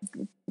like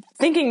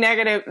thinking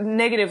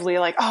negatively,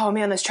 like, oh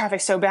man, this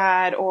traffic's so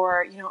bad,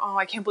 or, you know, oh,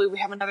 I can't believe we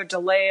have another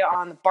delay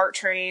on the BART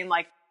train.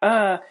 Like,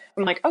 I'm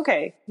like,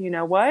 okay, you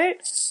know what?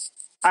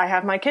 I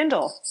have my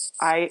Kindle.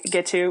 I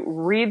get to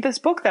read this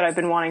book that I've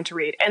been wanting to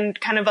read. And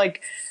kind of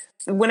like,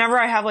 whenever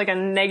I have like a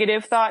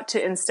negative thought,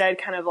 to instead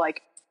kind of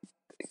like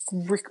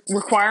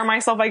require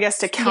myself, I guess,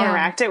 to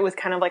counteract it with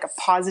kind of like a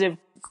positive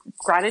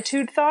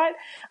gratitude thought.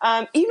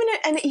 Even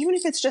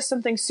if it's just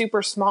something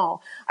super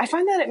small, I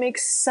find that it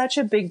makes such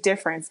a big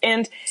difference.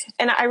 And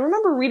I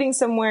remember reading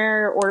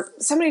somewhere, or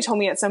somebody told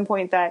me at some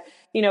point that,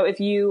 you know, if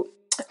you,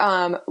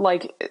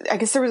 like, I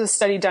guess there was a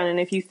study done, and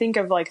if you think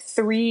of like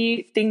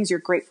 3 things you're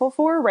grateful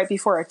for right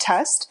before a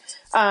test,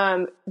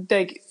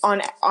 like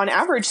on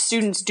average,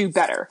 students do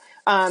better,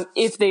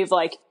 if they've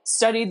like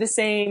studied the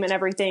same and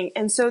everything.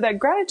 And so that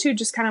gratitude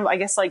just kind of, I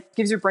guess, like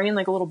gives your brain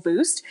like a little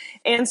boost.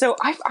 And so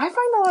I find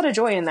a lot of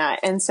joy in that.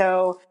 And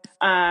so,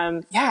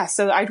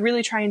 so I'd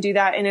really try and do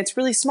that. And it's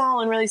really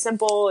small and really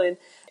simple. And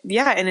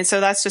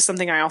so that's just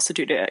something I also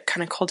do to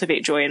kind of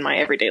cultivate joy in my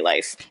everyday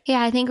life.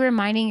 Yeah, I think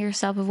reminding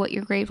yourself of what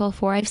you're grateful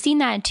for. I've seen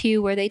that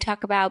too, where they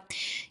talk about,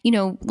 you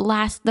know,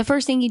 the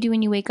first thing you do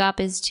when you wake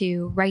up is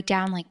to write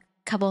down like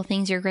couple of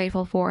things you're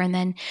grateful for, and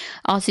then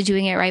also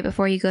doing it right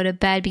before you go to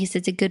bed, because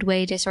it's a good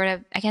way to sort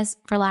of, I guess,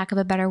 for lack of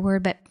a better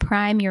word, but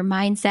prime your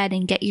mindset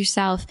and get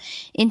yourself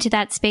into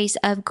that space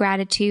of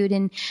gratitude.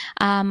 And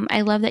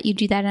I love that you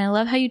do that. And I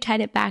love how you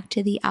tied it back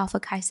to the Alpha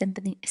Chi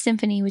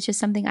Symphony, which is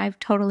something I've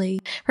totally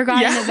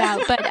forgotten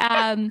about. But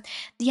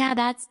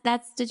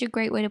that's such a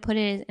great way to put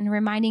it, and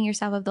reminding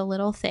yourself of the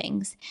little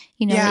things,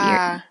 you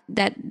know,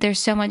 that there's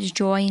so much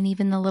joy in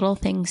even the little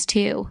things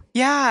too.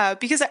 Yeah,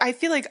 because I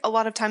feel like a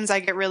lot of times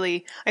I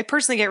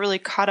personally get really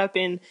caught up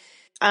in,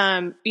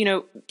 you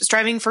know,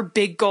 striving for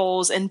big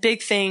goals and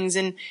big things.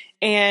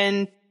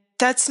 And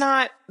that's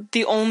not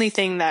the only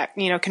thing that,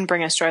 you know, can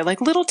bring us joy.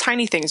 Like little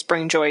tiny things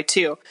bring joy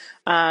too.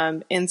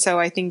 And so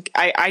I think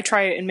I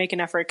try and make an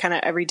effort kind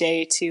of every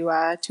day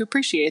to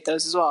appreciate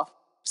those as well.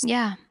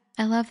 Yeah,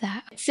 I love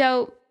that.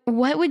 So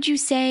what would you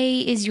say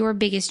is your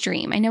biggest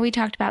dream? I know we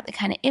talked about the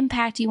kind of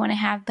impact you want to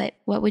have, but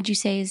what would you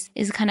say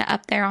is kind of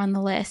up there on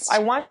the list? I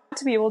want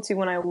to be able to,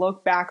 when I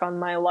look back on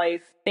my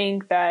life,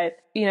 think that,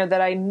 you know,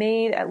 that I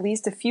made at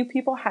least a few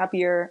people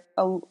happier,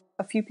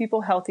 a few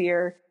people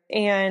healthier,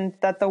 and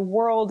that the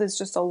world is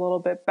just a little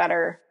bit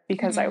better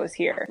because I was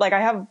here. Like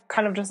I have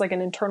kind of just like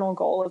an internal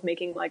goal of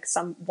making like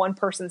one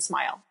person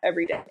smile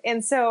every day.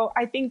 And so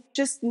I think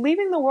just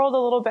leaving the world a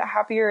little bit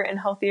happier and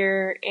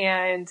healthier.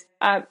 And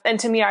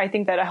to me, I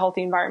think that a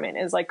healthy environment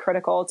is like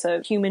critical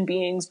to human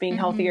beings being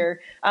healthier.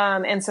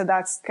 And so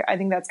I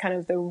think that's kind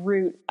of the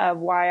root of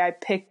why I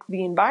picked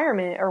the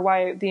environment, or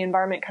why the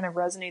environment kind of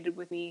resonated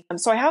with me.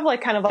 So I have like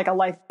kind of like a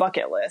life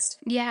bucket list.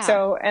 Yeah.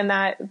 So, and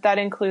that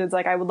includes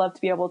like, I would love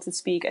to be able to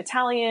speak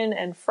Italian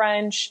and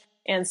French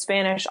and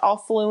Spanish all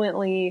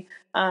fluently.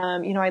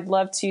 You know, I'd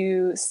love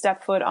to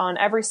step foot on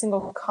every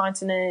single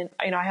continent.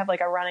 You know, I have like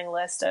a running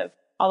list of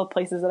all the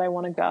places that I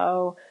want to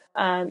go.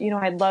 You know,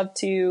 I'd love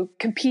to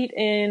compete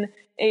in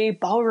a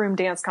ballroom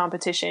dance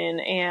competition,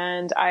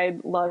 and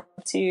I'd love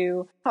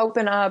to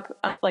open up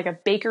like a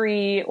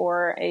bakery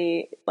or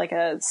a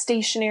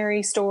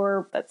stationery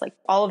store that's like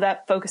all of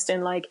that focused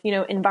in like, you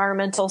know,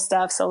 environmental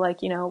stuff. So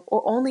like, you know,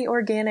 only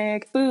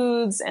organic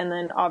foods, and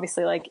then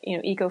obviously like, you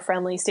know,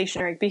 eco-friendly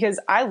stationery, because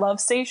I love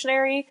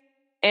stationery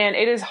and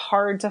it is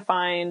hard to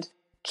find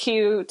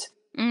cute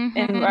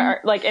and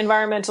like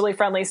environmentally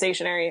friendly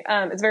stationery.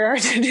 It's very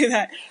hard to do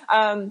that.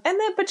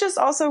 But just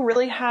also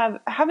really have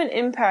an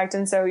impact.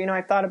 And so, you know,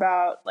 I thought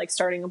about like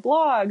starting a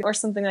blog or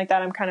something like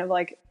that. I'm kind of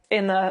like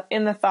in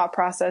the thought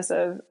process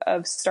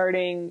of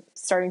starting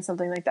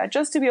something like that,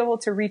 just to be able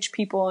to reach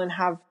people and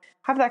have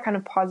that kind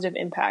of positive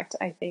impact,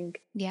 I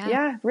think.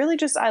 Yeah. Really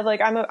just,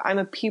 I'm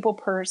a people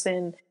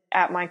person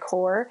at my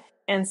core.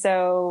 And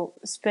so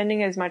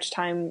spending as much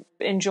time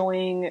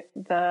enjoying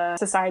the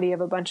society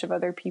of a bunch of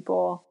other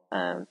people,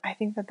 I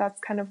think that's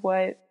kind of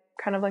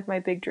like my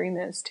big dream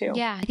is too.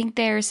 Yeah, I think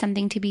there's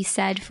something to be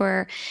said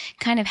for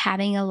kind of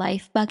having a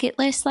life bucket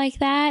list like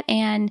that.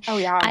 And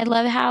I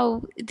love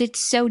how it's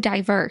so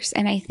diverse.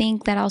 And I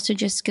think that also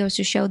just goes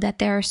to show that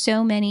there are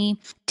so many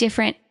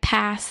different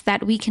paths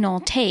that we can all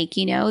take.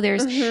 You know,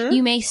 there's,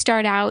 you may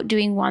start out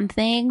doing one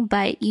thing,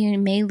 but you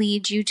may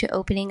lead you to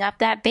opening up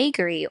that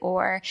bakery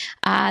or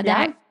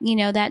that, you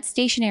know, that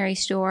stationery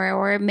store,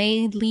 or it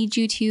may lead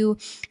you to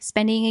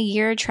spending a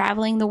year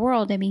traveling the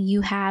world. I mean,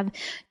 you have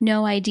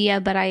no idea,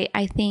 but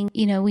I think,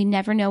 you know, we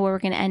never know where we're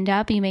going to end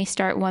up. You may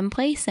start one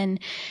place and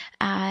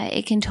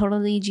it can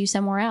totally lead you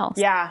somewhere else.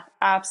 Yeah,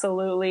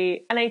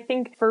 absolutely. And I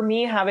think for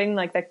me, having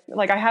like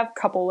I have a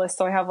couple lists.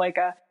 So I have like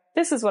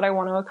this is what I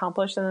want to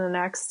accomplish in the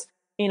next,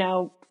 you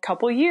know,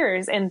 couple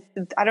years. And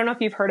I don't know if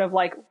you've heard of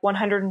like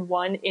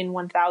 101 in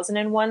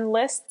 1001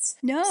 lists.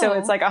 No. So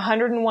it's like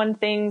 101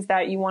 things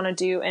that you want to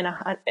do in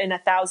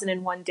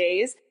 1001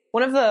 days.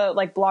 One of the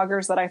like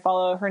bloggers that I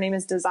follow, her name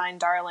is Design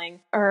Darling,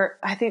 or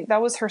I think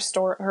that was her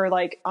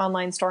like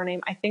online store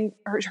name. I think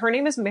her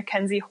name is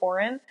Mackenzie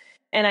Horan.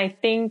 And I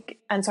think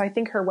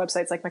her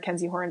website's like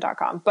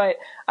mackenziehoran.com. But,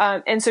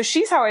 and so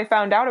she's how I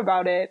found out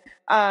about it.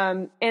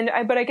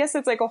 But I guess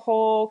it's like a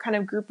whole kind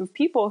of group of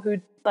people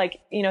who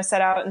like, you know,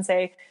 set out and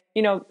say,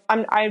 you know,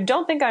 I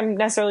don't think I'm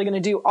necessarily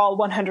going to do all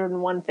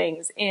 101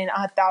 things in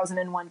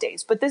 1,001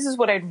 days, but this is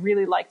what I'd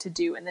really like to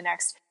do in the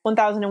next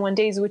 1,001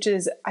 days, which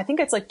is, I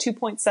think it's like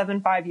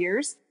 2.75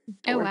 years.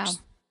 Oh, wow.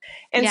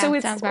 And yeah, so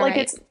it's like, right.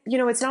 It's, you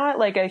know, it's not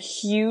like a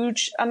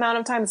huge amount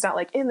of time. It's not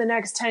like in the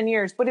next 10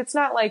 years, but it's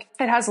not like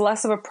it has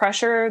less of a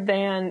pressure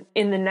than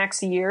in the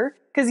next year.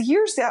 Because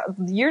years,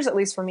 at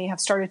least for me,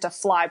 have started to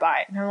fly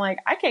by. And I'm like,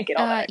 I can't get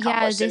all that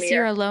accomplished this in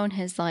year alone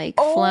has like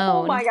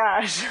flown. Oh my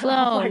gosh.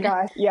 Flown. Oh my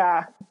gosh.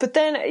 Yeah. But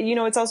then, you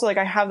know, it's also like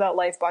I have that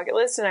life bucket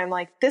list and I'm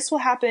like, this will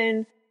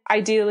happen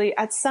ideally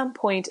at some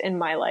point in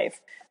my life.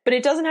 But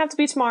it doesn't have to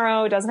be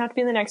tomorrow. It doesn't have to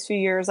be in the next few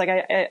years.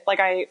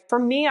 For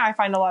me, I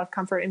find a lot of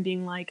comfort in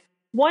being like,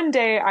 one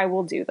day I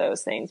will do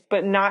those things,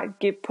 but not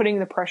putting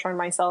the pressure on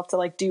myself to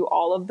like do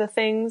all of the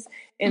things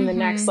in the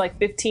next like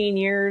 15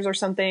 years or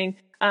something.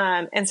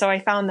 And so I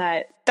found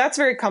that that's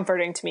very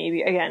comforting to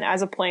me. Again,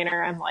 as a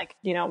planner, I'm like,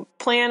 you know,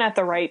 plan at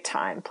the right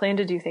time, plan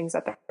to do things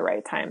at the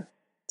right time.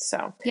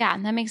 So yeah,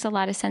 that makes a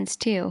lot of sense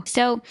too.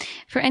 So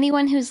for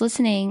anyone who's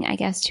listening, I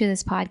guess, to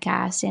this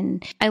podcast,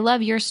 and I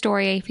love your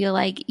story. I feel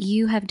like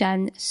you have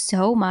done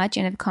so much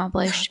and have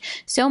accomplished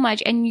so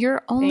much, and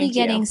you're only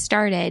getting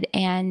started.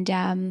 And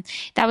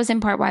that was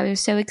in part why I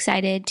was so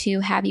excited to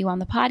have you on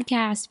the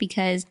podcast,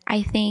 because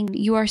I think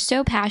you are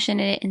so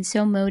passionate and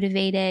so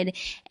motivated.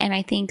 And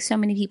I think so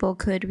many people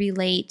could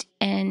relate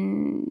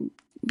and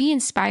be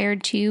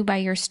inspired too by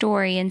your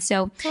story. And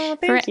so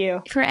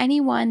for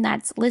anyone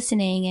that's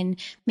listening and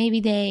maybe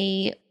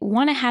they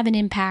want to have an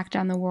impact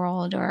on the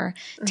world or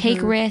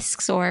take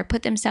risks or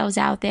put themselves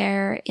out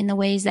there in the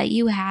ways that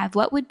you have,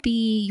 what would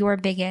be your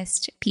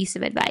biggest piece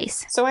of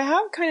advice? So I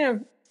have kind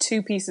of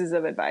two pieces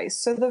of advice.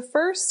 So the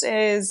first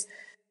is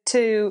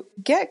to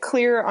get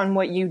clear on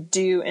what you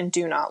do and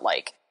do not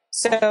like.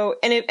 So,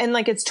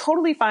 it's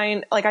totally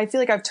fine. Like, I feel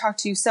like I've talked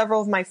to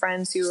several of my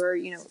friends who are,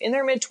 you know, in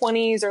their mid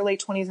 20s or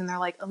late 20s. And they're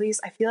like,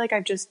 Elise, I feel like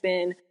I've just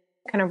been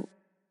kind of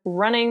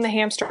running the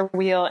hamster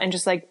wheel and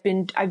just like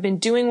I've been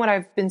doing what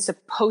I've been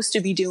supposed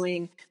to be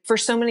doing for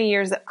so many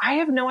years that I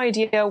have no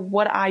idea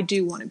what I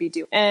do want to be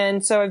doing.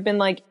 And so I've been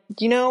like,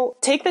 you know,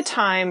 take the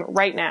time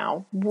right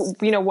now.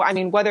 You know, I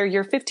mean, whether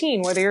you're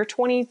 15, whether you're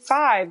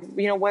 25,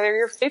 you know, whether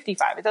you're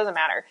 55, it doesn't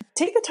matter.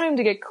 Take the time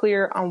to get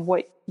clear on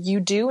what you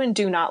do and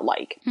do not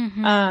like.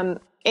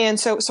 And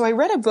so I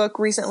read a book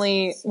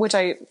recently, which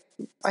I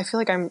feel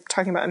like I'm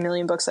talking about a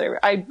million books that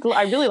I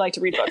really like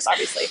to read books,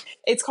 obviously.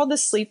 It's called The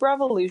Sleep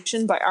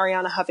Revolution by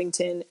Arianna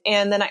Huffington.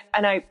 And then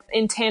I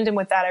in tandem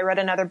with that, I read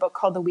another book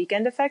called The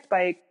Weekend Effect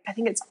by, I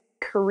think it's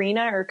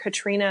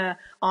Katrina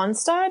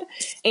Onstad.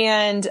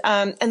 And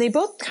they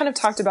both kind of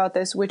talked about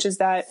this, which is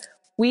that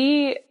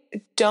we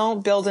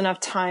don't build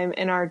enough time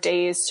in our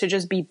days to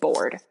just be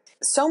bored.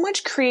 So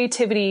much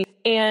creativity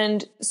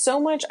and so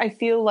much, I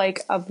feel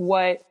like, of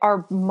what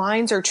our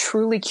minds are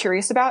truly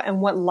curious about and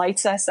what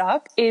lights us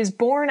up is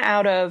born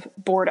out of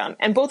boredom.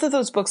 And both of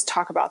those books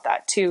talk about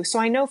that too. So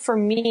I know for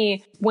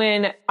me,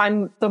 when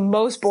I'm the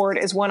most bored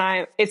is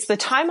when it's the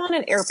time on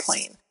an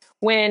airplane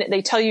when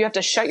they tell you have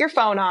to shut your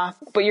phone off,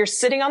 but you're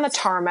sitting on the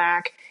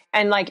tarmac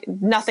and like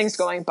nothing's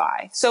going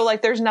by. So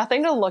like there's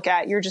nothing to look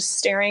at. You're just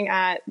staring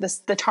at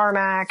the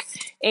tarmac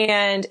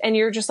and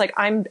you're just like,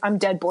 I'm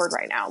dead bored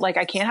right now. Like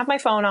I can't have my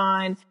phone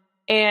on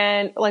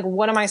and like,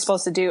 what am I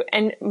supposed to do?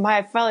 And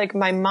I felt like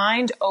my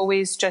mind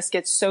always just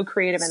gets so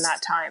creative in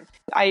that time.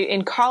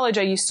 In college,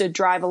 I used to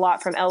drive a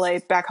lot from LA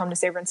back home to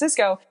San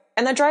Francisco.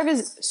 And that drive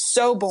is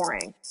so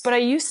boring, but I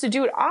used to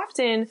do it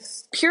often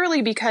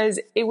purely because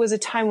it was a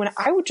time when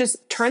I would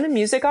just turn the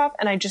music off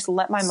and I just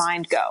let my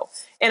mind go.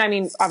 And I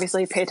mean,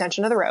 obviously pay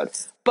attention to the road,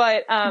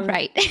 but,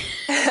 right.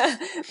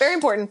 very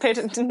important. Pay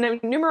attention,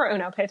 numero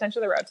uno, pay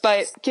attention to the road,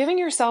 but giving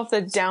yourself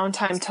the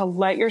downtime to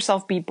let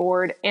yourself be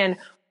bored and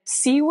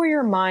see where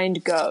your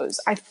mind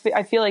goes. I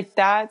feel like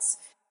that's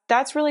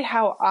really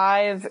how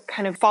I've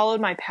kind of followed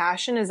my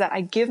passion, is that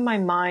I give my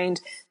mind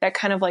that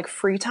kind of like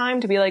free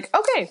time to be like,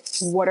 okay,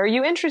 what are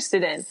you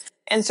interested in?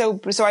 And so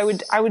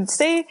I would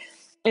say,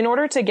 in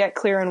order to get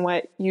clear on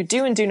what you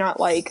do and do not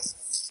like,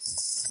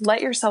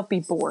 let yourself be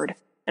bored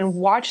and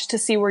watch to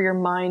see where your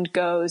mind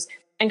goes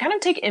and kind of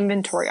take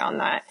inventory on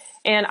that.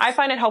 And I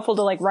find it helpful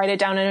to like write it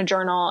down in a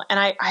journal. And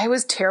I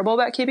was terrible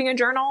about keeping a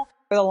journal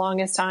for the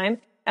longest time.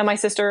 And my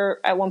sister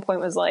at one point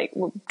was like,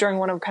 during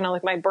one of kind of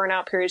like my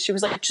burnout periods, she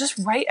was like, just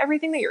write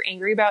everything that you're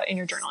angry about in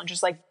your journal and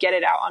just like get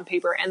it out on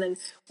paper. And then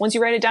once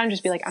you write it down,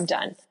 just be like, I'm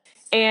done.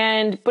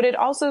 But it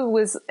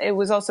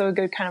was also a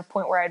good kind of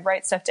point where I'd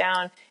write stuff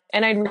down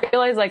and I'd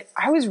realize like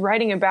I was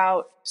writing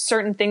about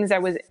certain things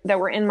that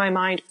were in my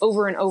mind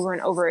over and over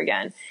and over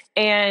again.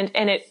 And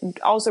it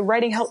also,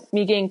 writing helped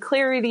me gain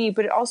clarity,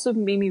 but it also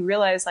made me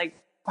realize like,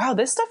 wow,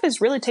 this stuff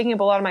is really taking up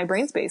a lot of my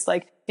brain space.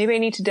 Like maybe I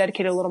need to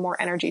dedicate a little more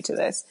energy to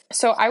this.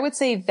 So I would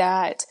say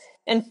that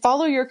and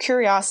follow your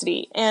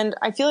curiosity. And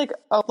I feel like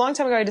a long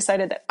time ago, I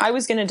decided that I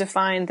was going to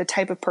define the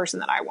type of person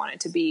that I wanted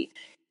to be,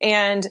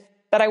 and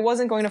that I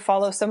wasn't going to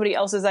follow somebody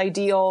else's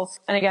ideal.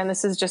 And again,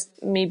 this is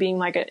just me being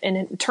like an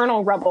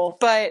internal rebel,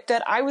 but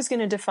that I was going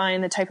to define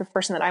the type of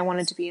person that I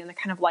wanted to be and the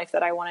kind of life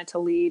that I wanted to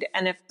lead.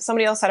 And if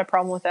somebody else had a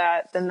problem with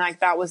that, then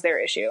like that was their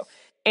issue.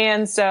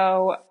 And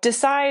so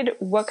decide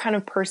what kind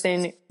of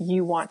person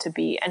you want to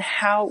be and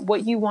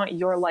what you want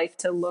your life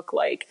to look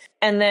like.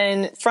 And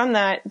then from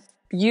that,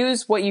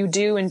 use what you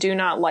do and do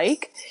not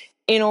like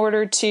in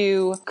order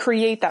to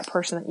create that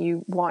person that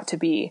you want to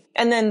be.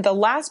 And then the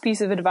last piece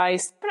of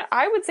advice,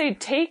 I would say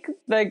take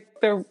the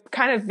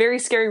kind of very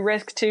scary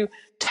risk to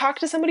talk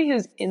to somebody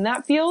who's in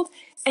that field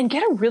and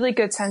get a really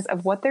good sense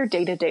of what their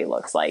day-to-day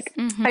looks like.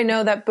 Mm-hmm. I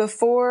know that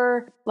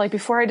before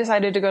I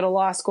decided to go to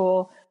law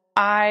school,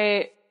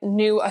 I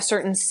knew a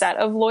certain set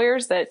of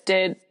lawyers that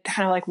did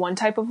kind of like one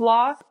type of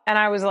law. And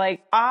I was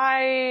like,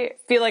 I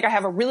feel like I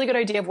have a really good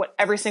idea of what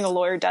every single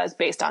lawyer does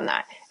based on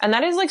that. And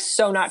that is like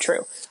so not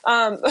true.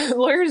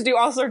 Lawyers do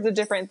all sorts of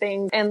different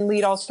things and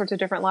lead all sorts of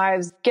different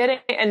lives.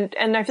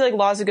 And I feel like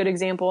law is a good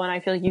example. And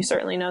I feel like you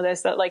certainly know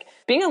this, that like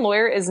being a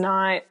lawyer is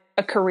not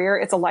a career,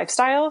 it's a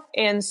lifestyle.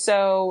 And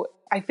so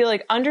I feel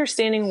like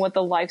understanding what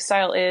the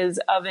lifestyle is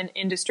of an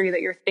industry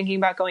that you're thinking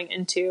about going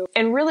into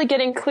and really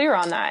getting clear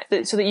on that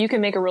so that you can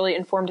make a really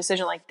informed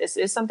decision. Like, this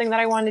is something that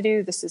I want to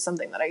do. This is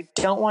something that I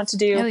don't want to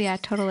do. Oh yeah,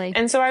 totally.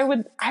 And so I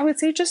would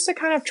say just to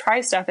kind of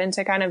try stuff and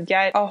to kind of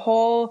get a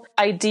whole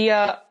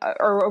idea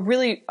or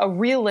a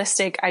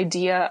realistic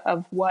idea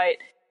of what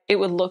it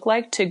would look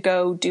like to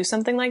go do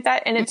something like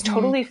that. And it's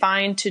totally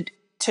fine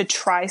to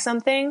try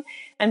something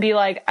and be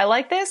like, I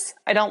like this.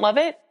 I don't love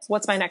it.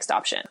 What's my next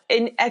option?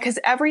 And because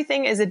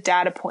everything is a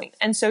data point.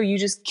 And so you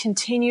just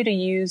continue to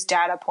use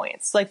data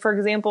points. Like, for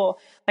example,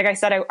 like I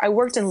said, I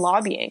worked in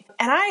lobbying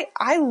and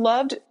I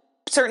loved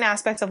certain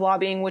aspects of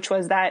lobbying, which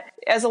was that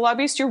as a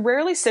lobbyist, you're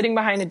rarely sitting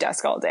behind a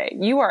desk all day.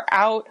 You are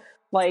out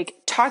like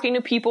talking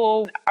to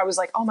people. I was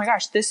like, oh my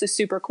gosh, this is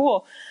super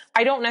cool.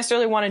 I don't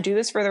necessarily want to do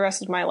this for the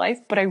rest of my life,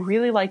 but I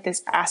really like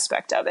this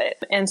aspect of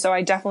it. And so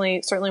I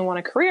certainly want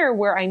a career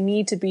where I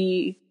need to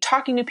be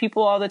talking to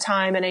people all the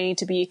time and I need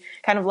to be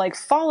kind of like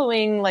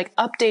following like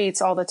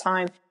updates all the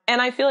time.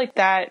 And I feel like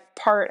that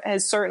part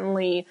has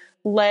certainly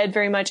led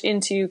very much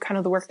into kind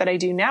of the work that I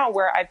do now,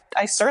 where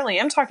I certainly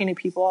am talking to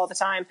people all the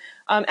time.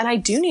 And I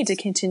do need to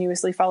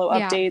continuously follow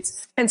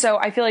updates. And so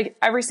I feel like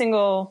every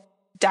single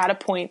data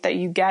point that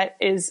you get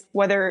is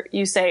whether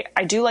you say,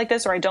 I do like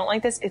this or I don't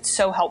like this, it's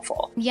so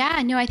helpful.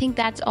 Yeah, no, I think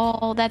that's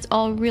all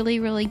really,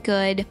 really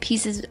good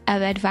pieces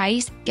of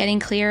advice. Getting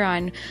clear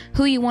on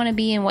who you want to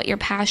be and what you're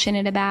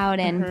passionate about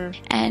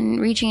and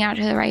reaching out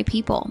to the right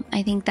people.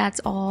 I think that's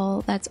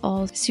all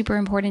super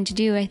important to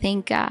do. I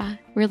think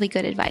really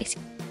good advice.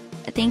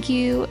 Thank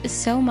you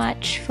so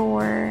much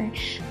for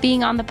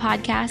being on the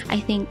podcast. I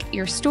think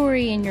your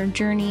story and your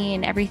journey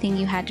and everything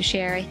you had to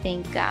share, I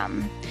think,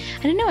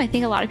 I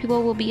think a lot of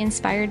people will be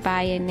inspired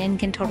by and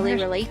can totally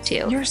relate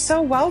to. You're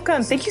so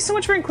welcome. Thank you so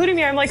much for including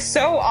me. I'm like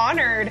so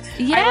honored.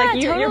 Yeah,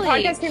 Your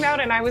podcast came out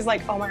and I was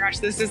like, oh my gosh,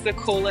 this is the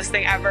coolest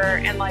thing ever.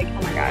 And like,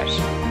 oh my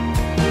gosh.